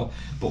bottle,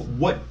 but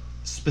what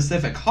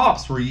specific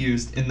hops were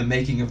used in the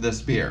making of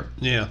this beer.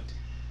 Yeah.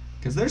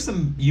 Because there's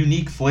some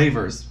unique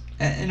flavors.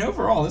 And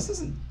overall, this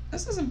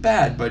isn't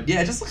bad. But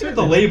yeah, just looking at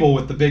the label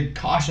with the big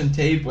caution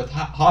tape with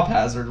Hop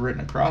Hazard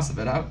written across of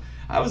it,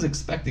 I was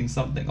expecting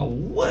something a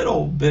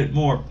little bit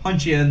more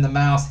punchy in the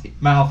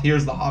mouth.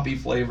 Here's the hoppy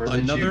flavor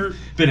that you've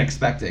been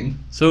expecting.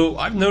 So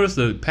I've noticed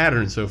a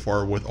pattern so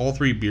far with all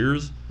 3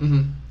 beers.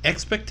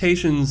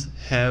 Expectations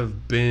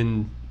have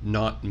been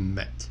not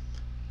met.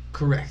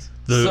 Correct.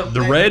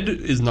 The red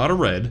is not a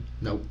red.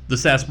 Nope. The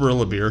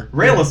sarsaparilla beer.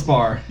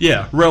 Rail-A-Spar.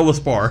 Yeah,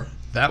 Rail-A-Spar.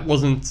 That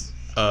wasn't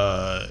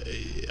a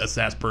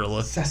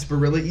sarsaparilla.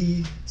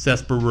 Sarsaparilla-y.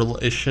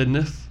 Sarsaparilla-ish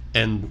enough.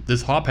 And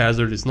this hop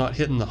hazard is not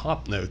hitting the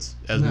hop notes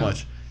as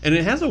much. And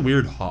it has a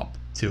weird hop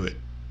to it.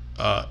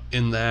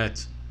 In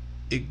that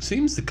it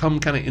seems to come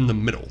kind of in the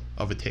middle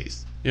of a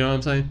taste. You know what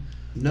I'm saying?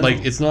 No.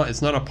 Like it's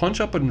not a punch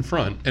up in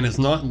front, and it's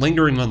not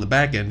lingering on the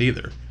back end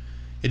either.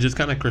 It just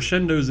kind of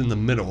crescendos in the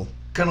middle.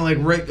 Kind of like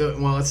right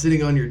while it's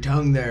sitting on your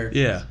tongue there,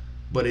 Yeah,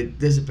 but it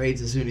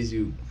dissipates as soon as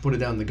you put it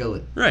down the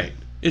gullet. right.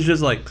 It's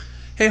just like,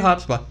 hey,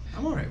 Hopspot.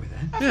 I'm all right with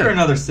that. After Yeah.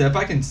 another sip,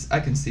 I can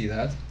see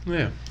that.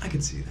 Yeah. I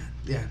can see that.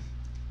 Yeah.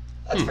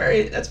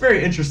 That's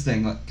very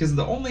interesting because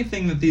the only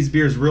thing that these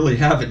beers really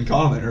have in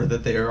common are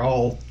that they are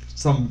all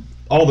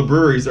the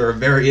breweries are a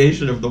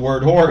variation of the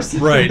word horse.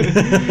 Right.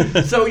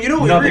 So you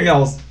know Nothing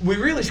else. We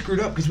really screwed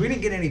up because we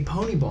didn't get any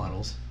pony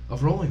bottles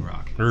of Rolling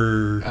Rock.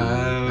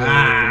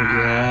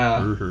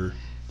 Yeah.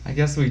 I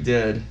guess we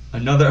did.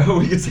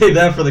 We could say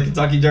that for the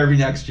Kentucky Derby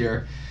next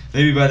year.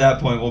 Maybe by that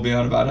point we'll be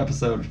on about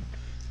episode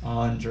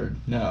 100.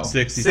 No.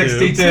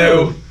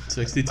 62.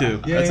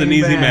 62. Yeah, That's an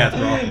easy math.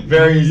 math, bro.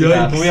 Very easy Yikes.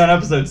 math. We'll be on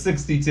episode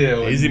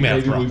 62. Easy and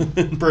math, maybe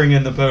bro. we bring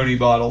in the pony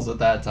bottles at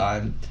that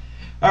time.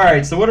 All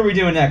right, so what are we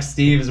doing next,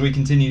 Steve, as we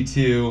continue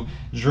to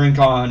drink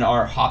on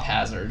our Hop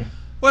Hazard?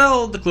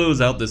 Well, to close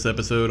out this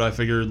episode, I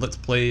figured let's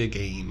play a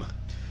game.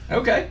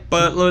 Okay.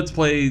 But let's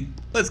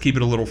keep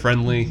it a little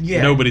friendly.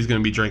 Yeah. Nobody's going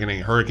to be drinking any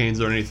Hurricanes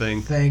or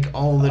anything. Thank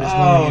all that is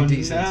lovely and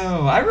decent.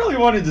 No. I really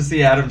wanted to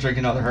see Adam drink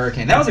another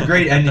Hurricane. That was a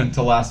great ending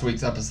to last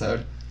week's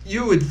episode.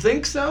 You would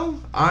think so?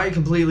 I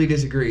completely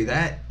disagree.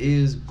 That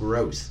is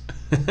gross.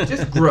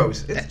 Just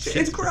gross.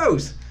 It's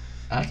gross.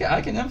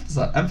 I can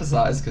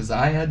emphasize because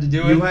I had to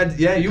do it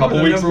You had a couple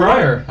were the weeks number one.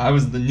 prior. I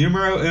was the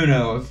numero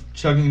uno of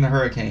chugging the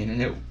Hurricane,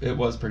 and it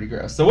was pretty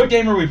gross. So what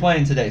game are we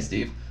playing today,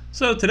 Steve?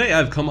 So today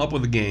I've come up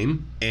with a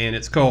game, and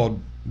it's called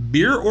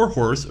Beer or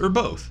Horse or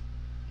Both.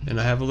 And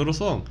I have a little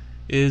song.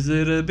 Is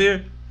it a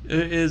beer? Or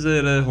is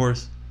it a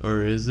horse?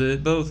 Or is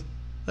it both?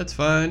 Let's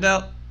find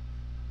out.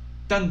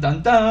 Dun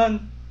dun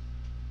dun.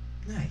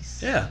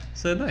 Nice. Yeah,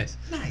 so nice.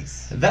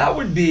 Nice. That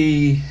would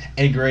be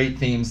a great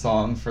theme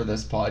song for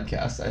this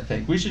podcast, I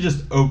think. We should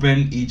just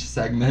open each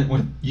segment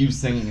with you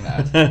singing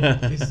that.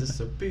 Is this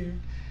a beer?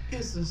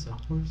 Is this a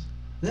horse?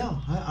 No,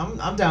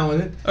 I'm down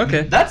with it.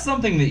 Okay. That's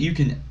something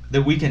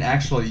that we can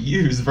actually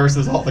use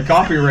versus all the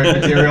copyright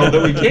material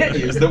that we can't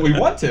use that we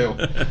want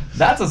to.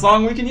 That's a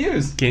song we can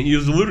use. Can't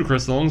use the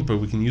Ludacris songs, but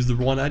we can use the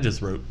one I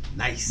just wrote.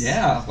 Nice.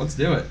 Yeah, let's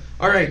do it.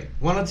 All right.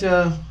 Why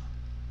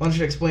don't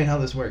you explain how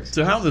this works?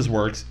 So how this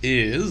works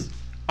is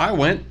I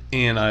went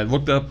and I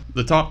looked up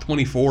the top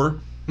 24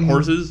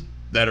 horses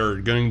that are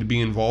going to be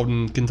involved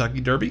in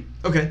Kentucky Derby.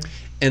 Okay.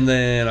 And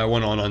then I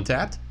went on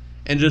Untapped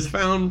and just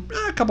found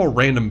a couple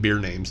random beer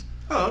names.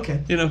 Oh,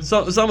 okay. You know,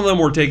 some of them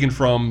were taken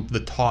from the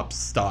top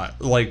style,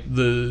 like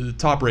the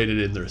top rated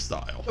in their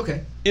style.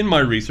 Okay. In my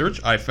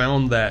research, I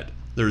found that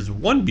there's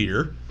one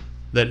beer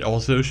that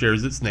also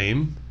shares its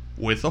name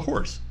with a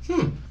horse.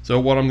 So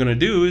what I'm going to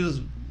do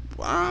is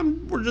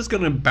we're just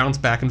going to bounce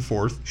back and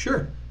forth.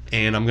 Sure.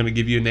 And I'm going to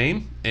give you a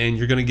name, and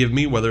you're going to give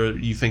me whether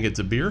you think it's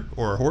a beer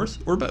or a horse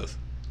or both.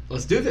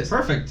 Let's do this.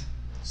 Perfect.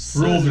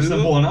 Rules are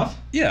simple enough.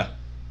 Yeah.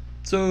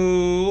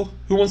 So,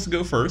 who wants to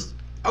go first?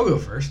 I'll go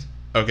first.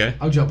 Okay.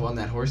 I'll jump on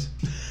that horse.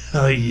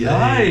 Oh, yeah.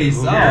 Nice.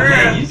 Oh, Yeah.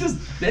 man,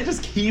 they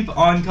just keep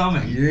on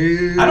coming.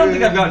 Yeah. I don't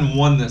think I've gotten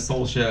one this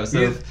whole show. So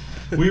if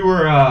we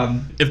were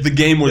If the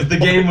game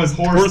was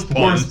horse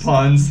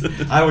puns,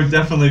 I would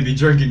definitely be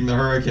drinking the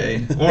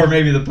Hurricane or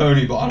maybe the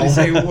pony bottle. I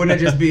say, wouldn't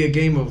it just be a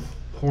game of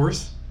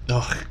horse?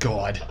 Oh,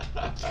 God.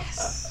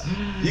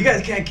 You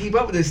guys can't keep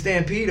up with this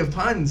stampede of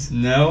puns.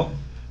 No.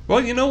 Well,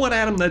 you know what,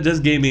 Adam? That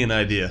just gave me an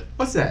idea.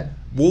 What's that?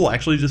 We'll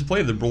actually just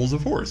play the rules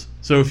of horse.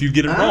 So if you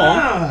get it wrong,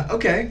 Ah,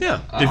 okay.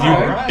 yeah.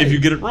 Alright. If you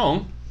get it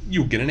wrong,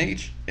 you'll get an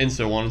H, and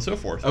so on and so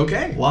forth.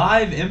 Okay.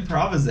 Live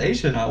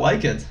improvisation. I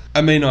like it.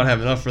 I may not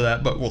have enough for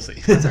that, but we'll see.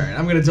 That's all right.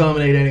 I'm gonna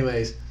dominate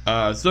anyways.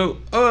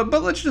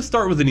 But let's just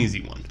start with an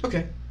easy one.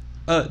 Okay.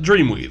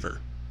 Dreamweaver.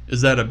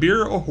 Is that a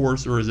beer, a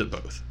horse, or is it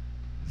both?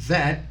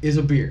 That is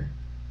a beer.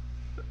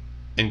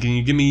 And can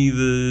you give me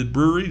the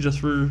brewery just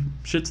for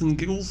shits and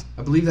giggles?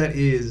 I believe that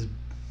is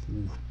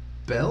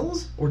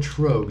Bell's or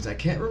Trogs. I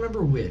can't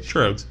remember which.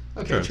 Trogs.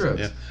 Okay, Trogs.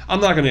 Yeah. I'm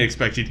not going to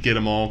expect you to get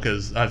them all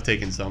because I've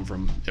taken some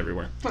from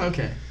everywhere.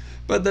 Okay.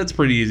 But that's a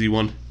pretty easy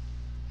one.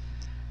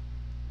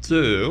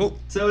 So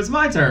it's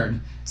my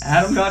turn.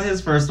 Adam got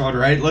his first one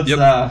right. Let's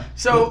Yep.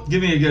 So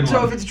give me a good So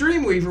one. if it's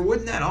Dreamweaver,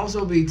 wouldn't that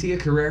also be Tia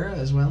Carrera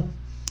as well?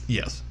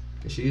 yes,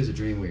 Because she is a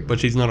Dreamweaver. but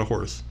she's not a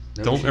horse.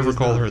 No, Don't she ever is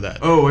call not. her that.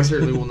 Oh, I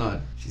certainly will not.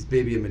 She's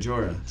Baby and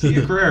Majora.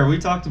 Tia Carrere, we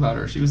talked about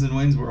her. She was in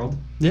Wayne's World.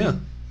 Yeah.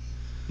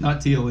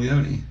 Not Tia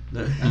Leone.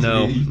 As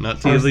No, we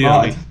not Tia first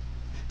Leone. thought.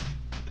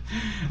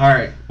 All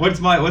right, what's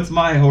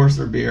my horse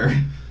or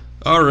beer?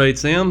 All right,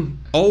 Sam.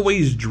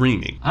 Always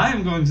dreaming. I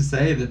am going to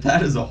say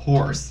that is a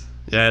horse,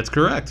 Yeah, that's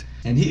correct.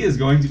 and he is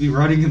going to be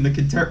running in the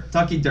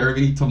Kentucky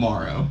Derby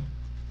tomorrow.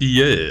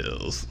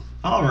 Yes.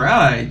 All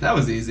right, that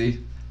was easy.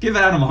 Give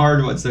Adam a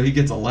hard one so he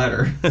gets a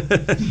letter.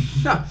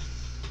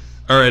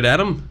 All right,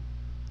 Adam.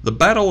 The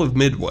Battle of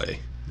Midway.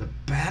 The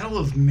Battle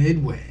of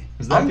Midway.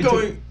 Was that I'm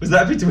going. Was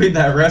that between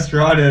that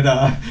restaurant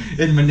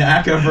in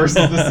Monaco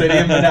versus the city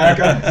of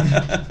Monaco?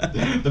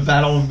 The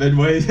Battle of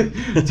Midway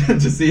to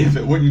see if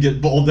it wouldn't get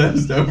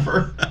bulldozed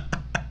over.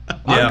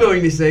 I'm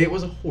going to say it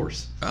was a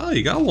horse. Oh,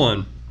 you got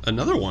one.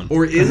 Another one.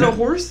 Or is a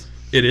horse?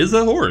 It is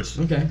a horse.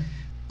 Okay.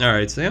 All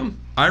right, Sam.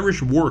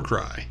 Irish war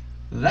cry.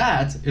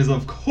 That is,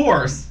 of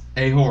course,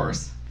 a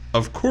horse.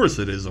 Of course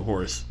it is a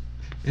horse.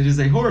 It is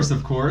a horse,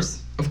 of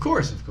course. Of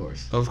course, of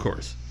course. Of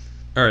course.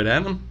 All right,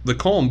 Adam. The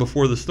calm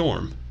before the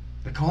storm.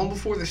 The calm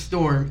before the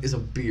storm is a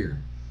beer.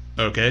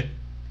 Okay.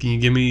 Can you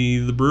give me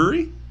the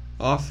brewery?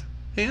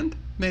 Offhand?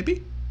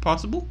 Maybe?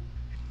 Possible?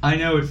 I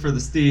know it for the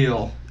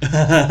steel.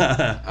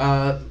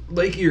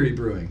 Lake Erie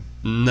Brewing.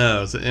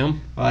 No, is it M?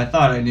 Well, I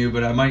thought I knew,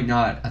 but I might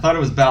not. I thought it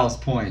was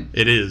Ballast Point.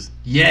 It is.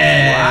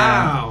 Yeah!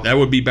 Wow. That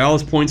would be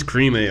Ballast Point's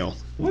Cream Ale.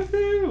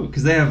 Woohoo!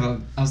 Because they have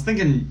I was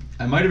thinking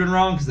I might have been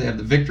wrong because they have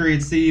the Victory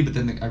at Sea, but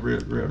then I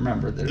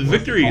remembered that it was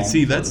Victory the at Calm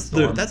Sea, Before the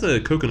Storm. that's a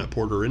coconut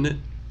porter, isn't it?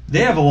 They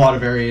have a lot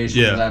of variations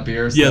Yeah. of that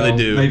beer. So Yeah, they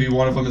do. Maybe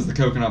one of them is the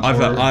coconut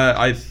porter.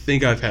 I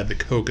think I've had the I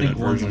coconut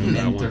think one's version of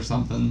that mint one. or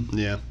something.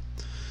 Yeah.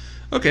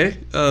 Okay,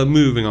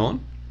 moving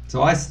on.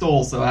 So I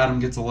stole, so Adam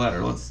gets a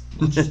letter. Let's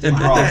just What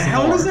improv the some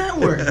hell more. does that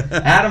work?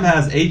 Adam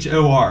has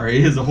HOR.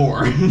 He is a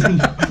whore.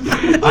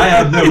 I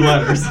have no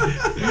letters.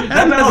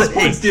 That Ballast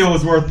Point Steel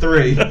was worth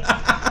 3. What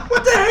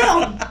the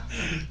hell?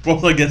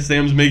 Well, I guess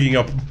Sam's making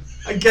up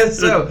I guess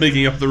so.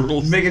 making up the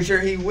rules. Making sure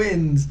he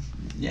wins.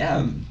 Yeah,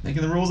 I'm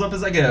making the rules up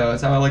as I go.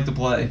 That's how I like to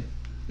play.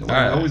 I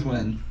Alright. always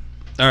win.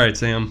 All right,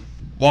 Sam.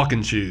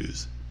 Walking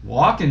shoes.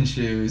 Walking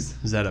shoes.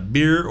 Is that a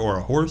beer or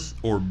a horse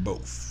or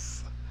both?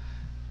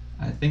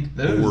 I think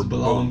those Or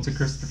belong both. to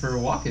Christopher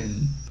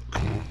Walken.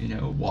 You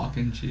know,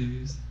 walking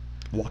shoes.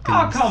 Walking.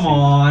 Oh, come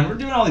on. We're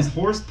doing all these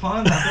horse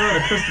puns. I throw out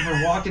a Christopher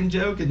Walken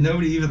joke and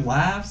nobody even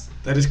laughs.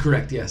 That is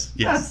correct, yes. That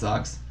Yes.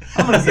 sucks.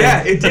 I'm gonna say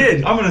Yeah, it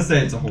did. I'm gonna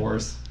say it's a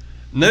horse.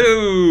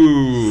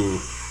 No.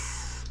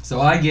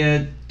 So I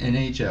get an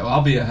HO.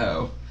 I'll be a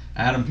hoe.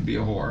 Adam can be a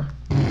whore.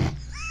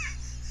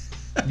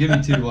 Give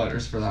me 2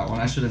 letters for that one.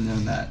 I should have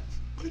known that.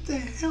 What the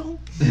hell?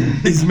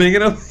 He's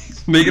making up.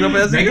 He's making up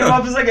as he Making goes.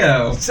 them up as I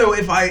go. So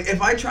if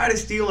I try to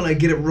steal and I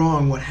get it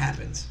wrong, what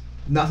happens?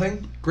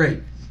 Nothing?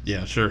 Great.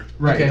 Yeah, sure.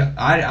 Right. Okay.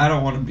 I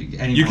don't want to be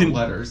any You more can-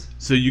 letters.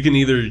 So you can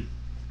either,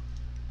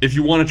 if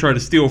you want to try to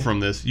steal from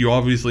this, you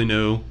obviously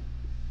know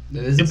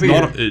It is a it's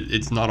beer. not.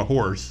 It's not a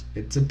horse.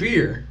 It's a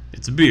beer.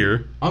 It's a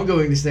beer. I'm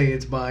going to say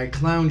it's by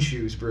Clown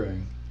Shoes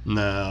Brewing.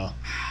 No.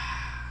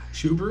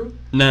 Shoe Brew?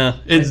 Nah.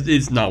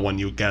 It's not one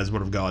you guys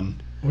would have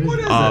gotten. What is What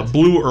it? is it?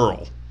 Blue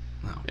Earl.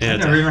 No. Yeah, I've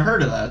it's never a, even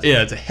heard of that.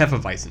 yeah, it's a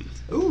Hefeweizen.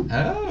 Ooh.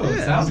 Oh,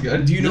 Yeah. sounds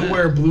good. Do you know Yeah.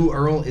 where Blue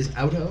Earl is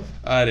out of?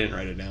 I didn't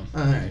write it down.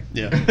 Alright.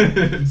 Yeah.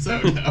 So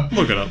no.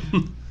 Look it up.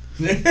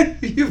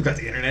 You've got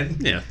the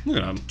internet. Yeah, look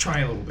it up. Try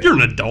a little bit. You're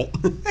an adult.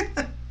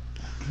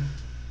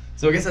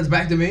 So I guess that's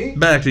back to me.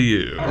 Back to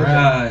you. All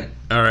right.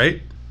 All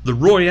right. The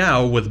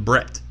Royale with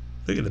Brett.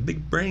 Look at the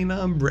big brain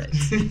on Brett.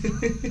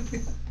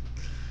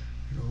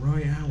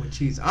 Royale with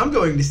cheese. I'm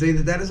going to say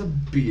that is a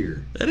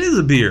beer. That is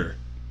a beer.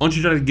 Why don't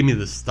you try to give me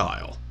the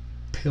style?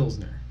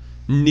 Pilsner.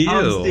 I'm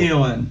No.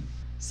 stealing.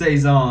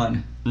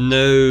 Saison.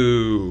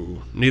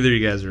 No. Neither of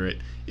you guys are right.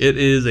 It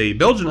is a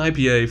Belgian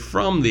IPA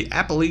from the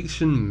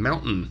Appalachian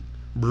Mountain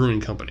Brewing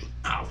Company.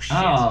 Oh, shit.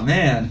 Oh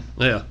man.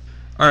 Yeah.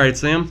 All right,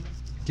 Sam.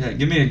 Okay,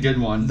 give me a good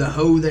one. The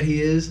hoe that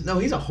he is. No,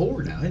 he's a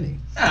whore now, isn't he?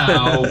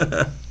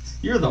 Ow.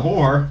 You're the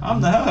whore. I'm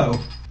the hoe.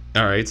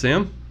 All right,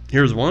 Sam.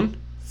 Here's one.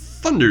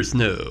 Thunder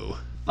Snow.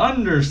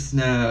 Thunder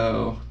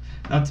Snow.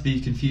 Not to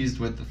be confused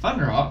with the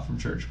Thunder Hop from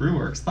Church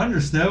Brewworks.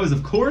 Thunder Snow is,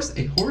 of course,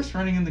 a horse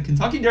running in the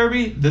Kentucky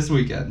Derby this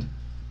weekend.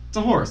 It's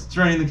a horse. It's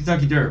running in the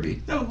Kentucky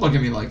Derby. Don't look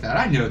at me like that.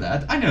 I know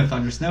that. I know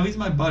Thunder Snow. He's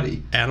my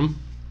buddy. Adam.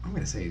 I'm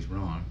going to say he's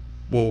wrong.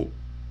 Well,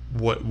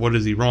 what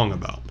is he wrong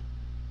about?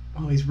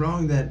 Oh, he's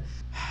wrong that...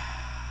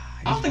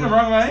 I don't think I'm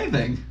wrong about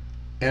anything.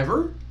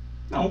 Ever?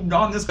 No,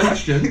 not on this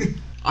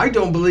question. I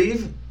don't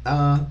believe...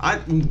 I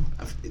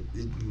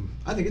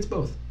think it's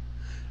both.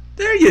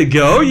 There you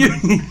go.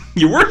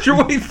 You worked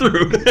your way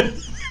through.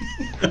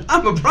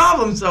 I'm a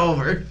problem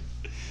solver.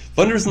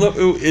 Thunder Snow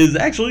is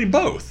actually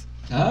both.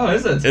 Oh,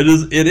 is it?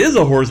 It is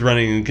a horse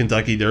running in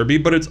Kentucky Derby,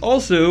 but it's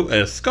also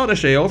a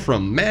Scottish ale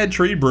from Mad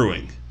Tree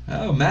Brewing.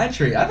 Oh, Mad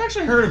Tree. I've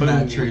actually heard of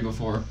Mad Tree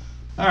before.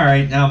 All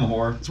right, now I'm a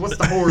whore. So what's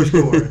the horror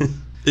score?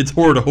 It's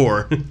whore to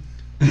whore.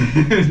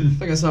 I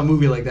think I saw a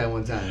movie like that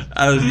one time.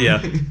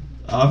 Yeah,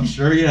 I'm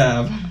sure you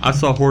have. I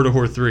saw Whore to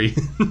Whore 3.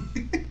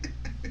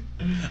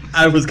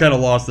 I was kind of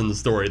lost in the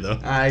story, though.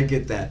 I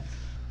get that.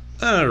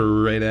 All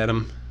right,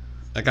 Adam.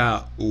 I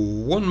got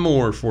one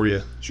more for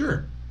you.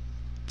 Sure.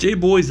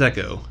 J-Boy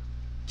Zecco.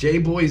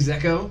 J-Boy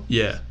Zecco?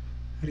 Yeah.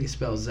 How do you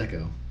spell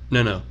Zecco?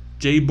 No.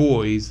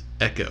 J-Boy's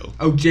Echo.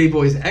 Oh,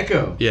 J-Boy's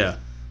Echo. Yeah,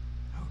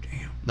 Oh,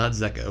 damn. not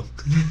Zecco.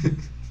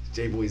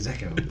 J-Boy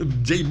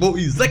Zecco. J-Boy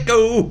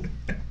Zecco.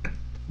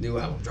 New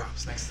album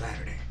drops next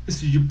Saturday.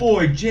 This is your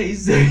boy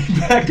Jay-Z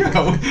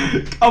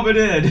Becco coming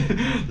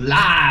in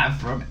live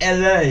from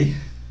LA.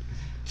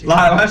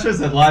 Live, I should have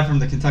said live from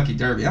the Kentucky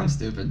Derby. I'm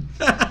stupid.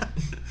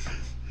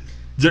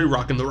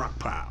 J-Rock and the Rock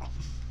Pile.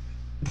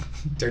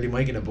 Dirty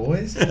Mike and the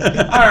boys. All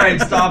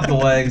right, stop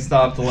delaying.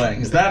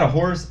 Is that a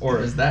horse or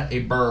is that a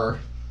burr?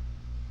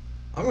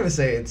 I'm gonna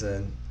say it's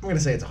a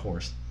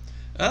horse.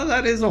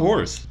 That is a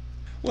horse.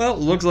 Well,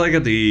 looks like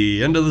at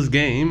the end of this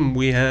game,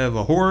 we have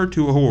a whore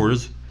to a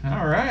horse.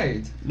 All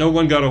right. No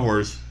one got a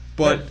horse,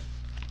 but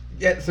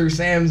Yet through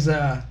Sam's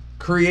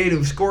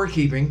creative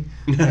scorekeeping,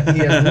 he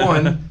has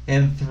won.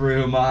 And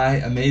through my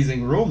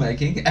amazing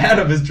rulemaking,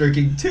 Adam is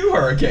drinking 2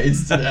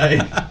 hurricanes today.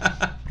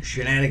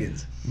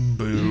 Shenanigans.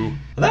 boo. Well,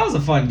 that was a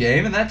fun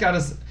game, and that got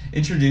us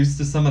introduced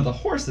to some of the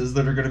horses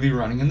that are going to be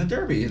running in the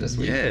Derby this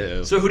week.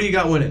 Yeah. So who do you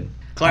got winning?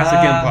 Classic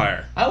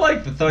Empire. I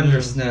like the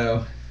Thunder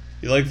Snow.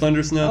 You like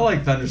Thunder Snow? I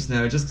like Thunder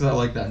Snow just because I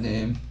like that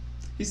name.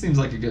 He seems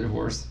like a good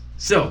horse.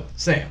 So,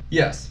 Sam,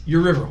 Yes.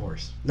 your river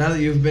horse. Now that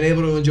you've been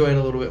able to enjoy it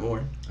a little bit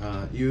more,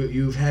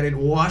 you've had it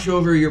wash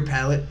over your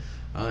palate.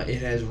 It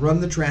has run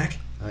the track.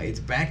 It's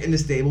back in the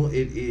stable.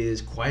 It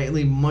is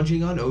quietly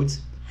munching on oats,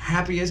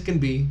 happy as can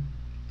be.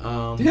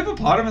 Do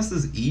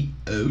hippopotamuses eat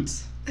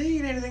oats? They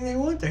eat anything they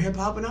want. They're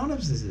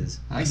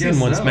hippopotamuses. I've seen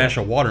one smash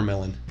a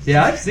watermelon.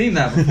 Yeah, I've seen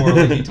that before.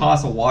 Like you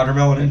toss a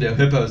watermelon into a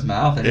hippo's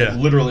mouth and Yeah. it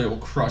literally will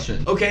crush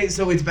it. Okay,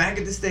 so it's back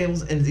at the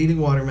stables and it's eating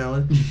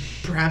watermelon,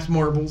 perhaps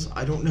marbles.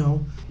 I don't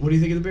know. What do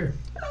you think of the beer?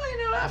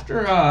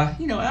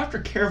 Well, after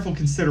careful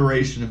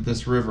consideration of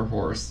this river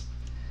horse,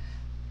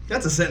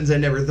 That's a sentence I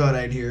never thought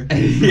I'd hear.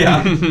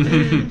 yeah,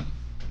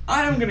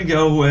 I'm gonna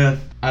go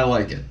with I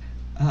like it.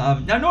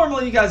 Now,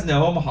 normally you guys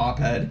know I'm a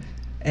hophead,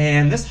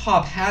 and this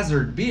Hop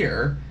Hazard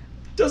beer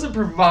doesn't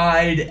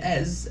provide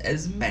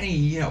as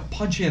many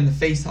punchy in the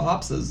face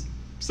hops as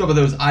some of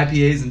those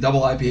IPAs and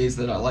double IPAs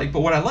that I like.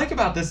 But what I like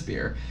about this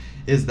beer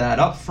is that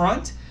up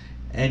front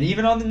and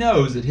even on the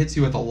nose, it hits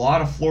you with a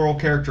lot of floral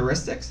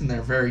characteristics, and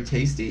they're very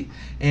tasty.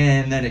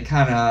 And then it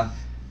kind of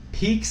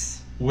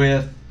peaks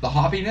with the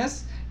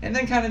hoppiness, and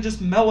then kind of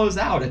just mellows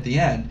out at the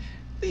end.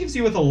 Leaves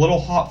you with a little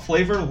hop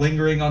flavor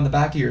lingering on the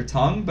back of your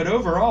tongue, but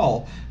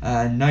overall,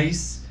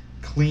 nice,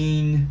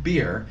 clean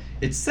beer.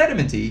 It's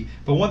sedimenty,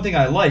 but one thing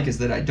I like is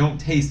that I don't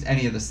taste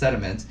any of the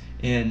sediment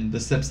in the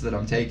sips that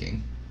I'm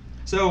taking.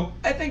 So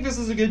I think this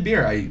is a good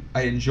beer.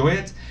 I enjoy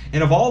it.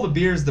 And of all the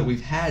beers that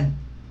we've had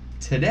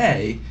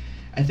today,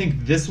 I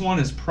think this one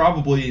is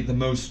probably the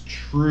most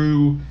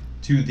true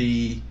to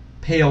the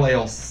pale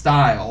ale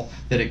style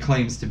that it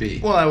claims to be.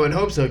 Well, I would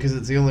hope so, because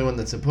it's the only one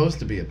that's supposed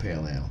to be a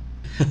pale ale.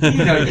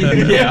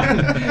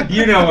 Yeah,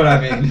 you know what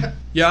I mean.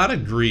 Yeah, I'd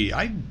agree.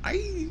 I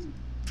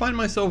find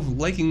myself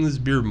liking this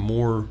beer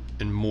more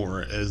and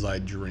more as I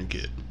drink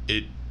it.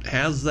 It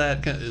has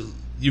that kind of,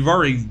 you've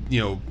already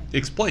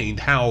explained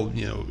how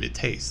it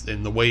tastes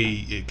and the way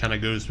it kind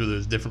of goes through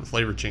those different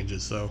flavor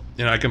changes. So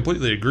I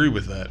completely agree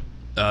with that.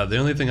 The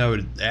only thing I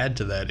would add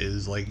to that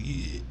is like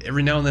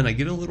every now and then I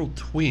get a little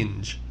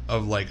twinge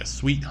of like a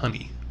sweet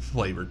honey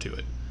flavor to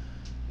it,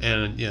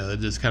 and it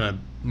just kind of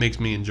makes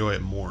me enjoy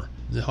it more.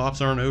 The hops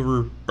aren't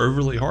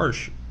overly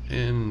harsh,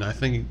 and I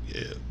think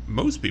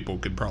most people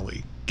could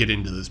probably get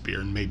into this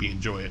beer and maybe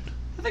enjoy it.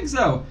 I think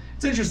so.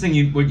 It's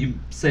interesting what you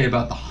say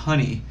about the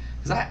honey,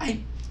 because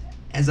I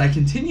as I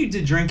continued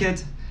to drink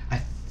it, I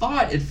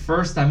thought at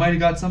first I might have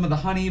got some of the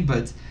honey,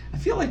 but I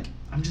feel like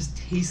I'm just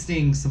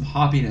tasting some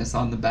hoppiness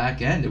on the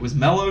back end. It was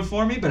mellowed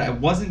for me, but I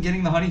wasn't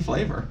getting the honey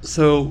flavor.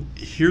 So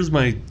here's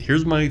my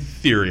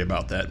theory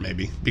about that,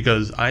 maybe,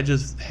 because I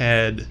just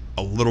had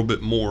a little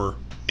bit more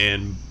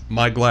and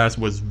my glass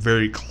was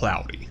very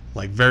cloudy,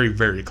 like very,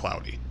 very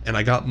cloudy. And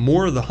I got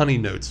more of the honey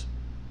notes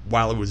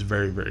while it was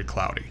very, very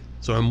cloudy.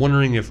 So I'm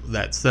wondering if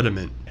that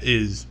sediment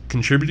is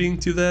contributing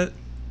to that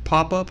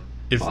pop-up.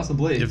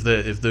 Possibly. If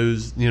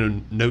those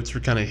notes are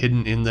kind of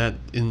hidden in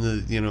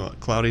the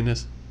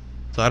cloudiness.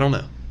 So I don't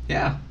know.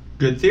 Yeah,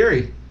 good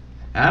theory.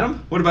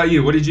 Adam, what about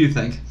you? What did you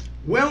think?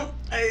 Well,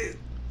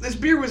 this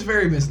beer was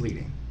very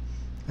misleading.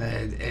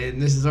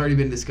 And this has already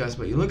been discussed,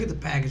 but you look at the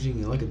packaging,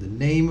 you look at the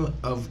name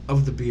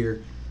of the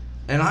beer,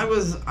 and I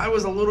was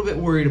a little bit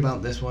worried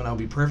about this one, I'll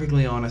be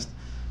perfectly honest.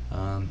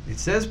 It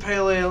says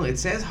pale ale, it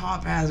says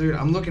hop hazard.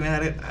 I'm looking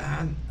at it.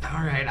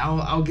 All right,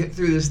 I'll get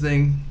through this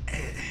thing,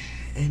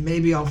 and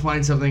maybe I'll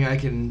find something I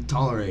can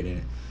tolerate in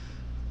it.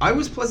 I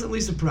was pleasantly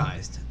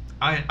surprised.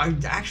 I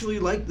actually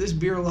like this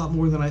beer a lot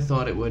more than I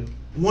thought it would.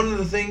 One of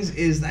the things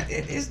is that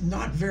it is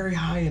not very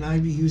high in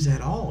IBUs at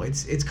all.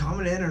 It's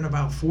coming in at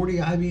about 40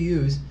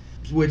 IBUs,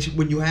 which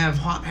when you have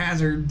Hop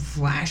Hazard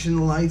flashing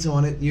the lights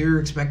on it, you're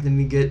expecting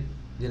to get,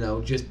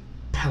 just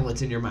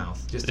pellets in your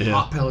mouth, just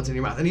hot pellets in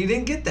your mouth, and you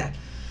didn't get that.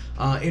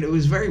 And it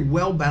was very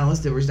well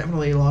balanced. There was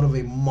definitely a lot of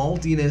a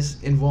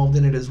maltiness involved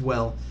in it as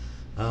well.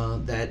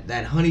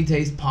 That honey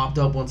taste popped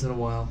up once in a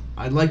while.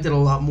 I liked it a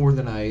lot more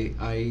than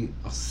I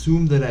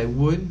assumed that I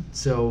would.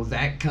 So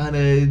that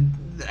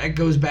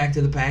goes back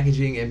to the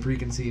packaging and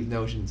preconceived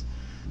notions.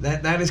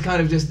 That is kind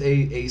of just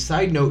a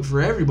side note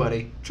for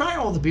everybody. Try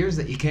all the beers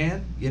that you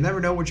can. You never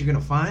know what you're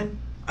gonna find.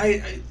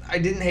 I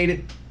didn't hate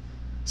it.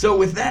 So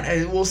with that,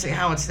 we'll see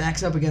how it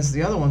stacks up against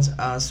the other ones.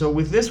 So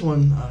with this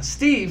one,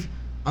 Steve,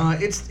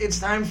 it's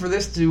time for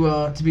this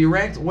to be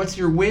ranked. What's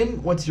your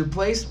win? What's your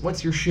place?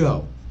 What's your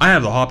show? I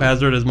have the Hop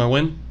Hazard as my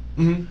win.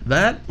 Mm-hmm.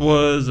 That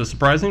was a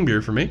surprising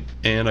beer for me,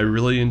 and I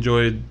really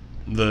enjoyed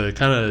the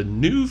kind of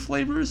new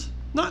flavors.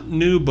 Not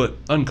new, but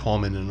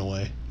uncommon in a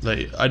way.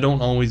 Like, I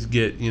don't always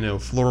get,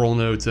 floral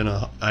notes in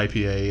a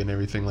IPA and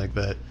everything like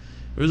that.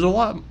 It was a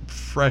lot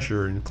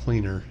fresher and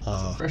cleaner.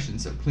 Fresh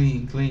and so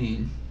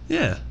clean.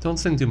 Yeah, don't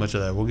sing too much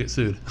of that. We'll get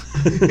sued.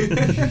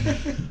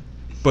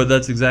 But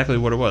that's exactly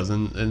what it was,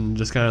 and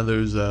just kind of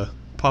those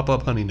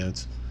pop-up honey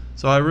notes.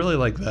 So I really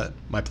like that.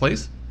 My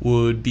place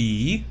would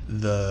be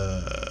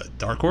the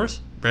Dark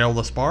Horse, Rail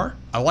de Spar.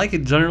 I like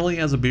it generally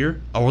as a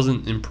beer. I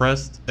wasn't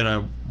impressed, and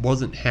I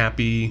wasn't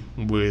happy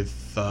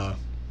with the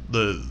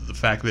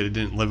fact that it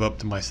didn't live up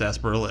to my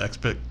sarsaparilla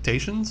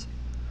expectations.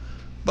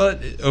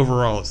 But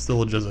overall, it's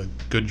still just a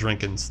good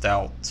drinking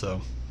stout,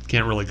 so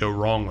can't really go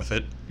wrong with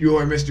it. You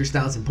are Mr.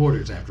 Stouts and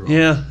Porters, after all.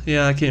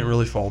 Yeah, I can't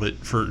really fault it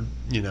for,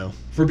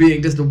 For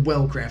being just a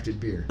well-crafted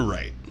beer.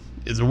 Right.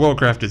 It's a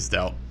well-crafted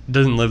stout.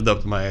 Doesn't live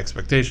up to my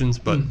expectations,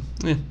 but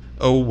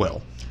oh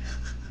well.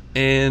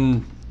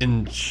 And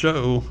in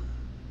show,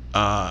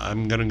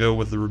 I'm gonna go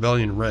with the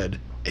Rebellion Red.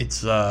 It's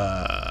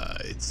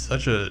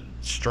such a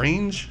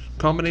strange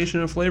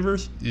combination of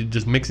flavors,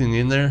 just mixing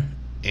in there,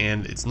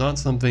 and it's not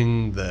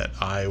something that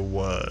I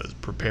was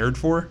prepared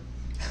for.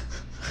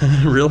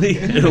 Really?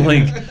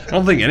 Like, I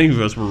don't think any of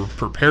us were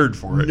prepared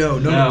for it. No,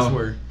 none of us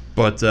were.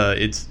 But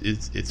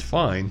it's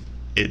fine.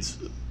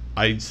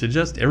 I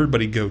suggest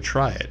everybody go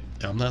try it.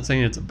 I'm not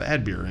saying it's a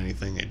bad beer or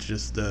anything. It's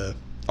just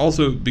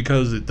also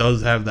because it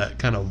does have that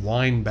kind of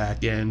wine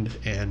back end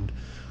and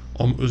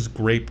almost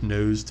grape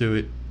nose to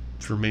it.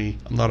 For me,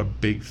 I'm not a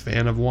big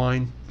fan of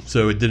wine,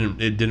 so it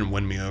didn't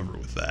win me over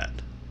with that.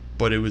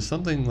 But it was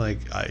something like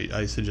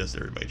I suggest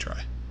everybody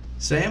try.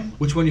 Sam,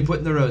 which one you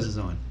putting the roses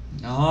on?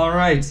 All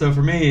right, so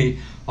for me,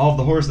 all of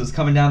the horses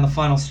coming down the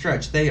final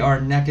stretch, they are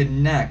neck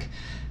and neck.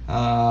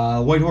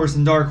 White Horse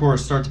and Dark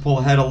Horse start to pull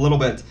ahead a little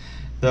bit.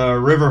 The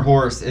River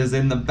Horse is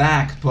in the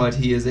back, but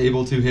he is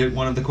able to hit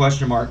one of the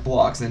question mark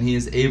blocks, and he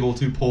is able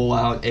to pull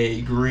out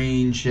a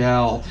green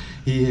shell.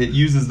 He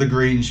uses the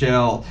green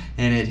shell,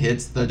 and it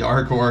hits the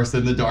Dark Horse,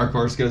 and the Dark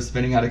Horse goes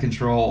spinning out of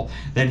control.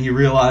 Then he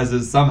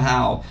realizes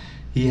somehow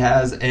he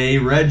has a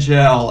red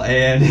shell,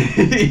 and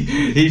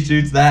he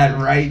shoots that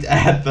right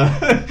at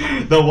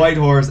the White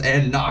Horse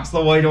and knocks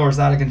the White Horse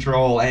out of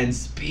control and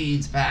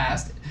speeds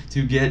past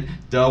to get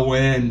the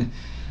win.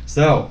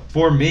 So,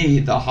 for me,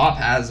 the Hop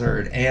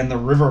Hazard and the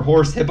River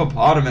Horse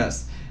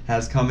Hippopotamus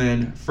has come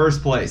in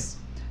first place.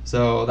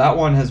 So that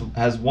one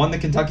has won the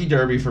Kentucky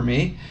Derby for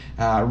me.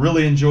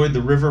 Really enjoyed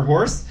the River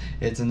Horse.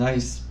 It's a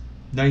nice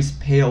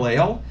pale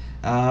ale.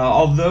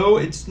 Although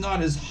it's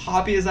not as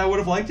hoppy as I would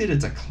have liked it,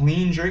 it's a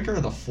clean drinker.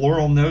 The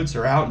floral notes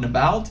are out and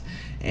about,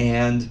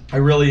 and I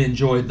really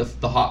enjoyed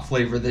the hop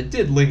flavor that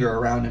did linger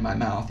around in my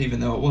mouth, even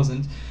though it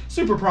wasn't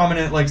super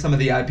prominent like some of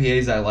the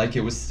IPAs I like.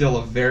 It was still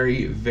a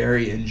very,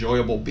 very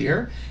enjoyable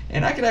beer,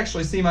 and I could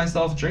actually see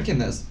myself drinking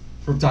this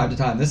from time to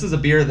time. This is a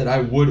beer that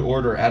I would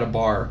order at a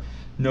bar,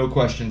 no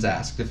questions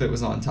asked, if it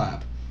was on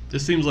tap.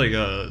 This seems like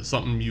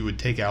something you would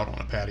take out on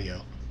a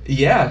patio.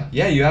 Yeah,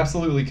 you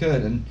absolutely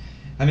could. And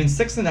I mean,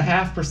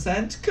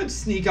 6.5% could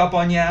sneak up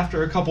on you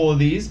after a couple of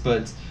these,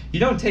 but it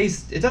doesn't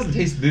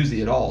taste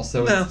boozy at all.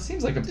 So No. It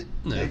seems like a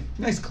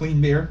nice clean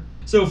beer.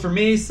 So for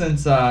me,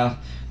 since the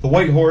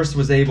White Horse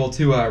was able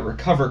to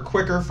recover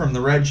quicker from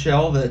the red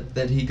shell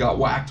that he got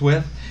whacked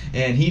with,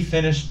 and he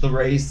finished the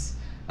race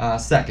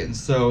second.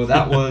 So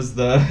that was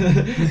the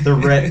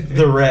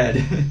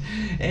red.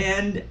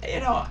 And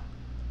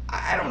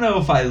I don't know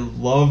if I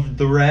loved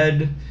the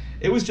red.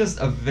 It was just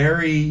a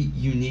very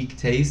unique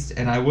taste,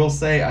 and I will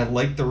say I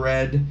liked the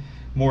red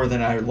more than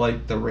I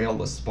liked the Rail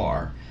de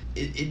Spar.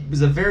 It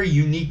was a very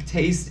unique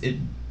taste. It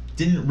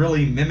didn't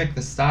really mimic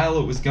the style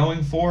it was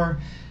going for.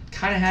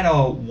 Kind of had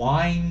a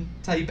wine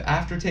type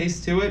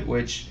aftertaste to it,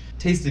 which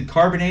tasted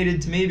carbonated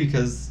to me,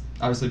 because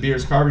obviously beer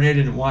is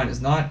carbonated and wine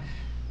is not.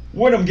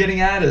 What I'm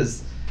getting at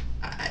is,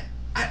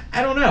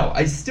 I don't know.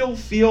 I still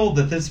feel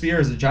that this beer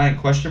is a giant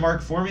question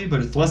mark for me,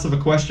 but it's less of a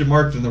question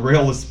mark than the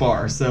Rail de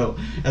Spar. So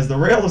as the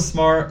Rail de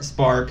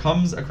Spar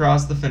comes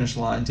across the finish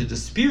line to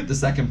dispute the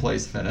second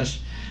place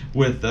finish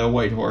with the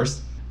White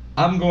Horse,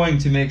 I'm going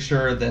to make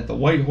sure that the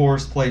White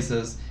Horse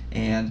places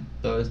and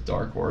the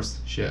Dark Horse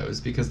shows,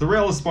 because the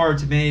Rail de Spar,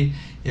 to me,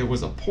 it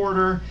was a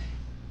porter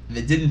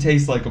that didn't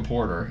taste like a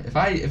porter. If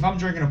I'm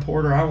drinking a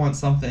porter, I want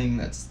something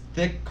that's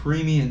thick,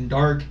 creamy, and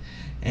dark,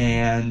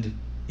 and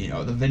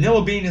the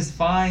vanilla bean is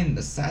fine,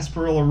 the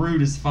sarsaparilla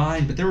root is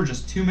fine, but there were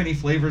just too many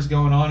flavors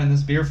going on in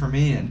this beer for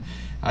me, and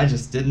I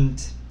just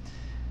didn't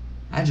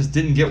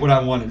get what I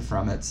wanted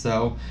from it.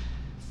 So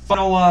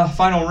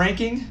final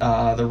ranking,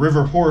 the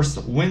River Horse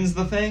wins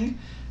the thing,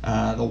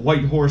 the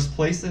White Horse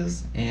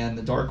places, and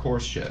the Dark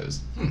Horse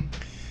shows.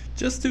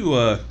 Just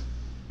to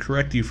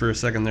correct you for a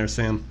second there,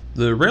 Sam,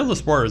 the Rail de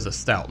Spar is a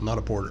stout, not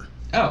a porter.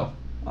 Oh,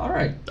 All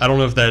right. I don't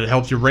know if that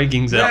helps your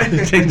rankings out,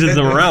 changes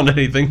them around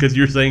anything, because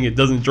you're saying it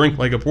doesn't drink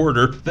like a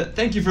porter.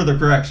 Thank you for the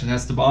correction,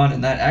 Esteban,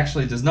 and that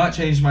actually does not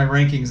change my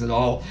rankings at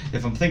all.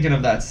 If I'm thinking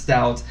of that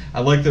stout, I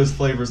like those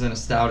flavors in a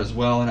stout as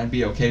well, and I'd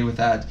be okay with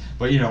that.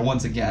 But,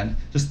 once again,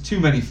 just too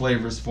many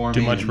flavors for me.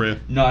 Too much for you.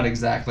 Not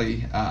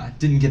exactly,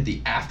 didn't get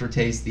the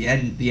aftertaste. The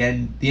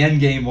end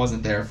game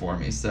wasn't there for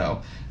me,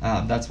 so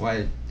that's why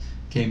it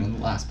came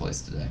in last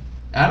place today.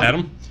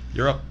 Adam,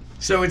 you're up.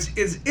 So it's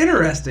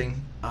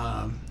interesting,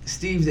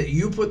 Steve, that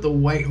you put the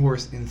White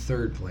Horse in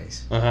third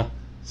place. Uh-huh.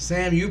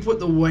 Sam, you put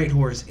the White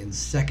Horse in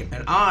second.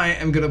 And I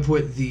am going to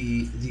put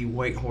the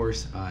White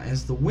Horse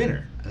as the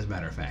winner, as a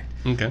matter of fact.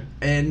 Okay.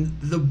 And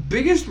the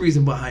biggest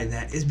reason behind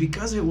that is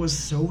because it was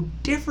so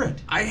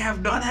different. I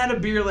have not had a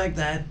beer like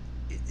that,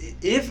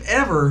 if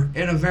ever,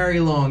 in a very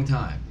long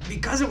time.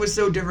 Because it was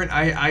so different,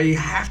 I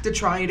have to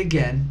try it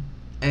again.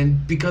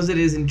 And because it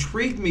has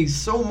intrigued me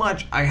so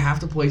much, I have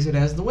to place it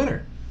as the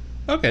winner.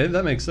 Okay,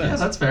 that makes sense. Yeah,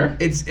 that's fair.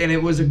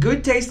 It was a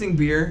good tasting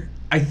beer,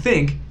 I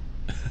think.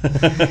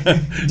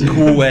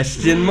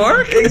 Question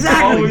mark?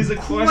 Exactly. Always a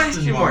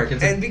question mark.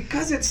 And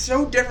because it's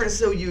so different,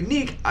 so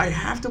unique, I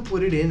have to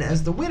put it in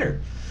as the winner.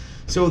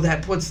 So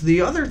that puts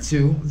the other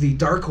two, the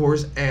Dark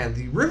Horse and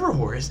the River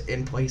Horse,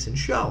 in place and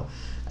show.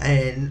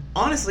 And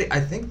honestly, I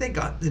think they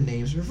got the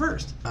names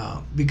reversed.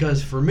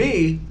 Because for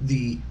me,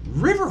 the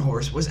River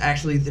Horse was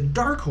actually the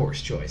Dark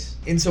Horse choice.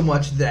 In so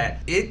much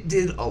that it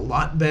did a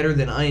lot better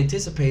than I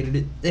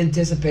anticipated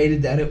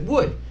that it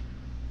would.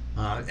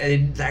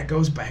 And that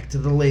goes back to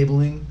the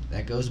labeling.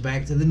 That goes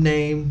back to the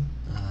name.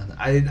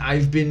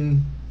 I've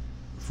been,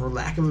 for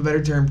lack of a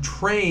better term,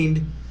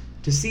 trained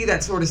to see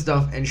that sort of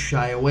stuff and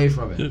shy away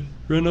from it.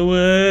 Run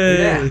away.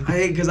 Yeah,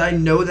 because I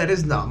know that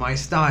is not my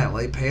style.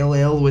 A pale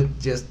ale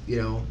with just,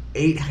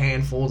 8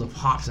 handfuls of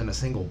hops in a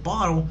single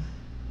bottle,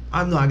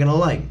 I'm not going to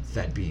like.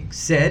 That being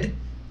said,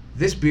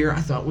 this beer I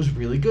thought was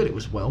really good. It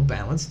was well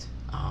balanced.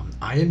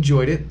 I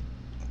enjoyed it.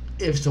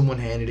 If someone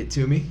handed it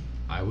to me,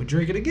 I would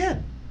drink it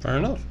again. Fair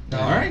enough.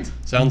 All right.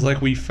 Sounds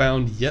like we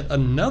found yet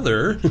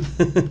another.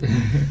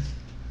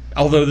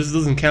 Although this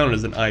doesn't count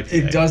as an IPA.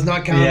 It does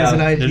not count as an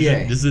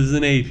IPA. This is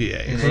an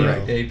APA.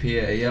 Correct.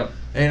 APA, yep.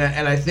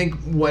 And I think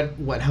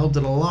what helped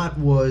it a lot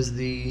was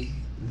the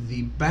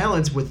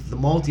balance with the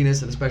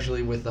maltiness, and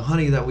especially with the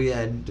honey that we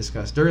had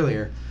discussed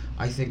earlier.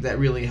 I think that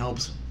really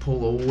helps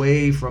pull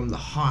away from the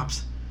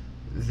hops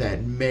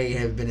that may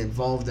have been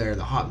involved there.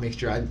 The hop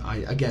mixture,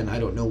 I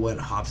don't know what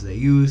hops they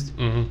used.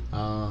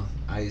 Mm-hmm.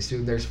 I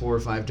assume there's 4 or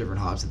 5 different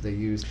hops that they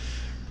used.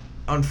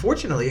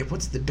 Unfortunately, it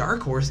puts the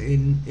Dark Horse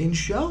in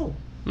show.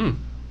 Hmm.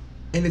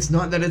 And it's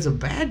not that it's a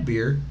bad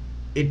beer.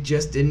 It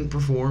just didn't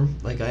perform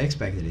like I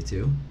expected it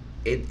to.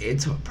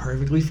 It's a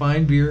perfectly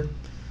fine beer.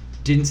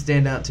 Didn't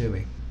stand out to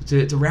me.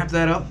 To wrap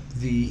that up,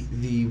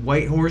 the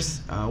White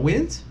Horse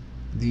wins,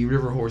 the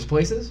River Horse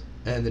places,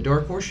 and the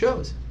Dark Horse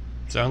shows.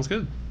 Sounds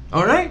good.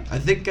 All right, I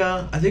think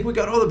we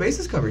got all the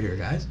bases covered here,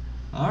 guys.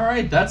 All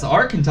right, that's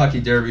our Kentucky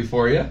Derby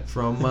for you.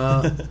 From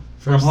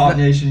Hop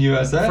Nation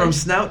USA. From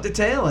snout to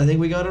tail, I think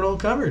we got it all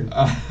covered. We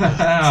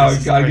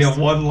gotta get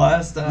one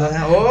last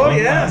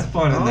last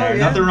pun in there.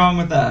 Yeah. Nothing wrong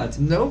with that.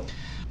 Nope.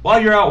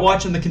 While you're out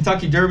watching the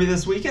Kentucky Derby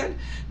this weekend,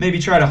 maybe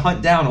try to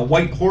hunt down a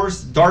White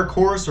Horse, Dark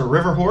Horse, or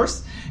River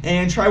Horse,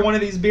 and try one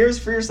of these beers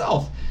for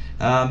yourself.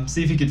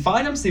 See if you can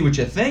find them, see what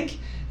you think,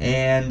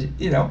 and,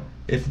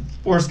 if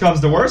worse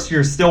comes to worse,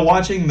 you're still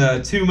watching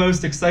the 2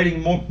 most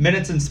exciting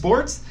minutes in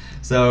sports,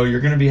 so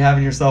you're going to be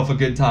having yourself a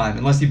good time.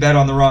 Unless you bet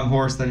on the wrong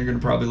horse, then you're going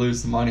to probably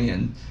lose some money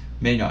and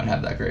may not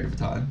have that great of a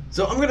time.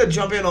 So I'm going to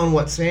jump in on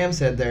what Sam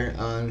said there.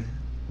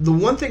 The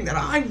one thing that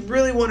I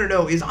really want to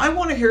know is I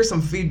want to hear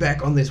some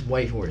feedback on this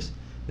White Horse,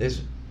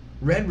 this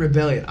Red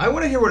Rebellion. I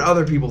want to hear what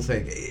other people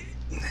think.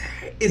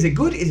 Is it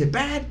good? Is it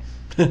bad?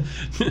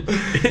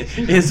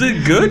 Is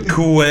it good?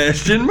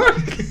 Question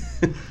mark.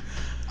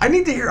 I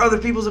need to hear other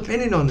people's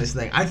opinion on this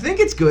thing. I think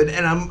it's good,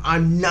 and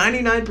I'm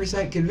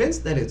 99%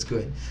 convinced that it's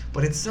good.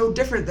 But it's so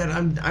different that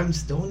I'm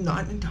still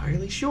not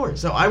entirely sure.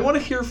 So I want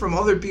to hear from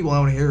other people. I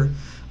want to hear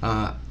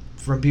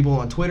from people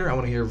on Twitter. I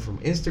want to hear from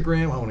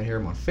Instagram. I want to hear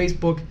them on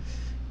Facebook.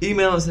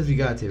 Email us if you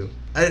got to.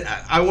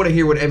 I want to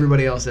hear what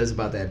everybody else says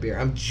about that beer.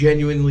 I'm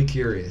genuinely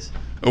curious.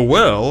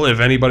 Well, if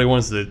anybody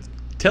wants to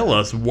tell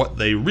us what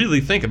they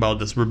really think about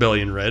this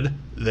Rebellion Red,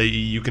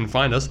 you can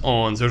find us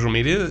on social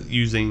media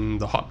using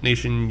the Hop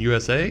Nation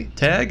USA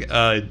tag.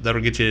 That'll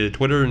get you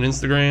Twitter and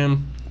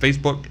Instagram,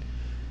 Facebook.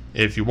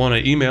 If you want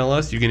to email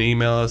us, you can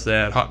email us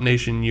at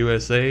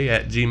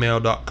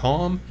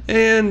hopnationusa@gmail.com.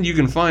 And you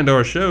can find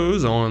our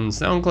shows on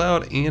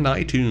SoundCloud and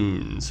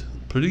iTunes.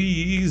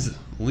 Please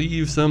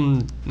leave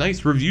some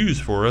nice reviews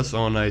for us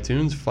on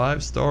iTunes.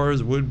 5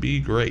 stars would be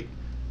great.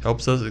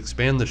 Helps us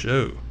expand the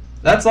show.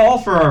 That's all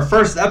for our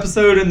first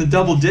episode in the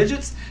double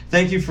digits.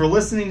 Thank you for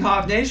listening,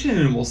 Hop Nation,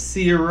 and we'll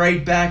see you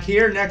right back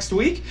here next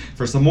week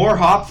for some more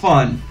hop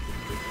fun.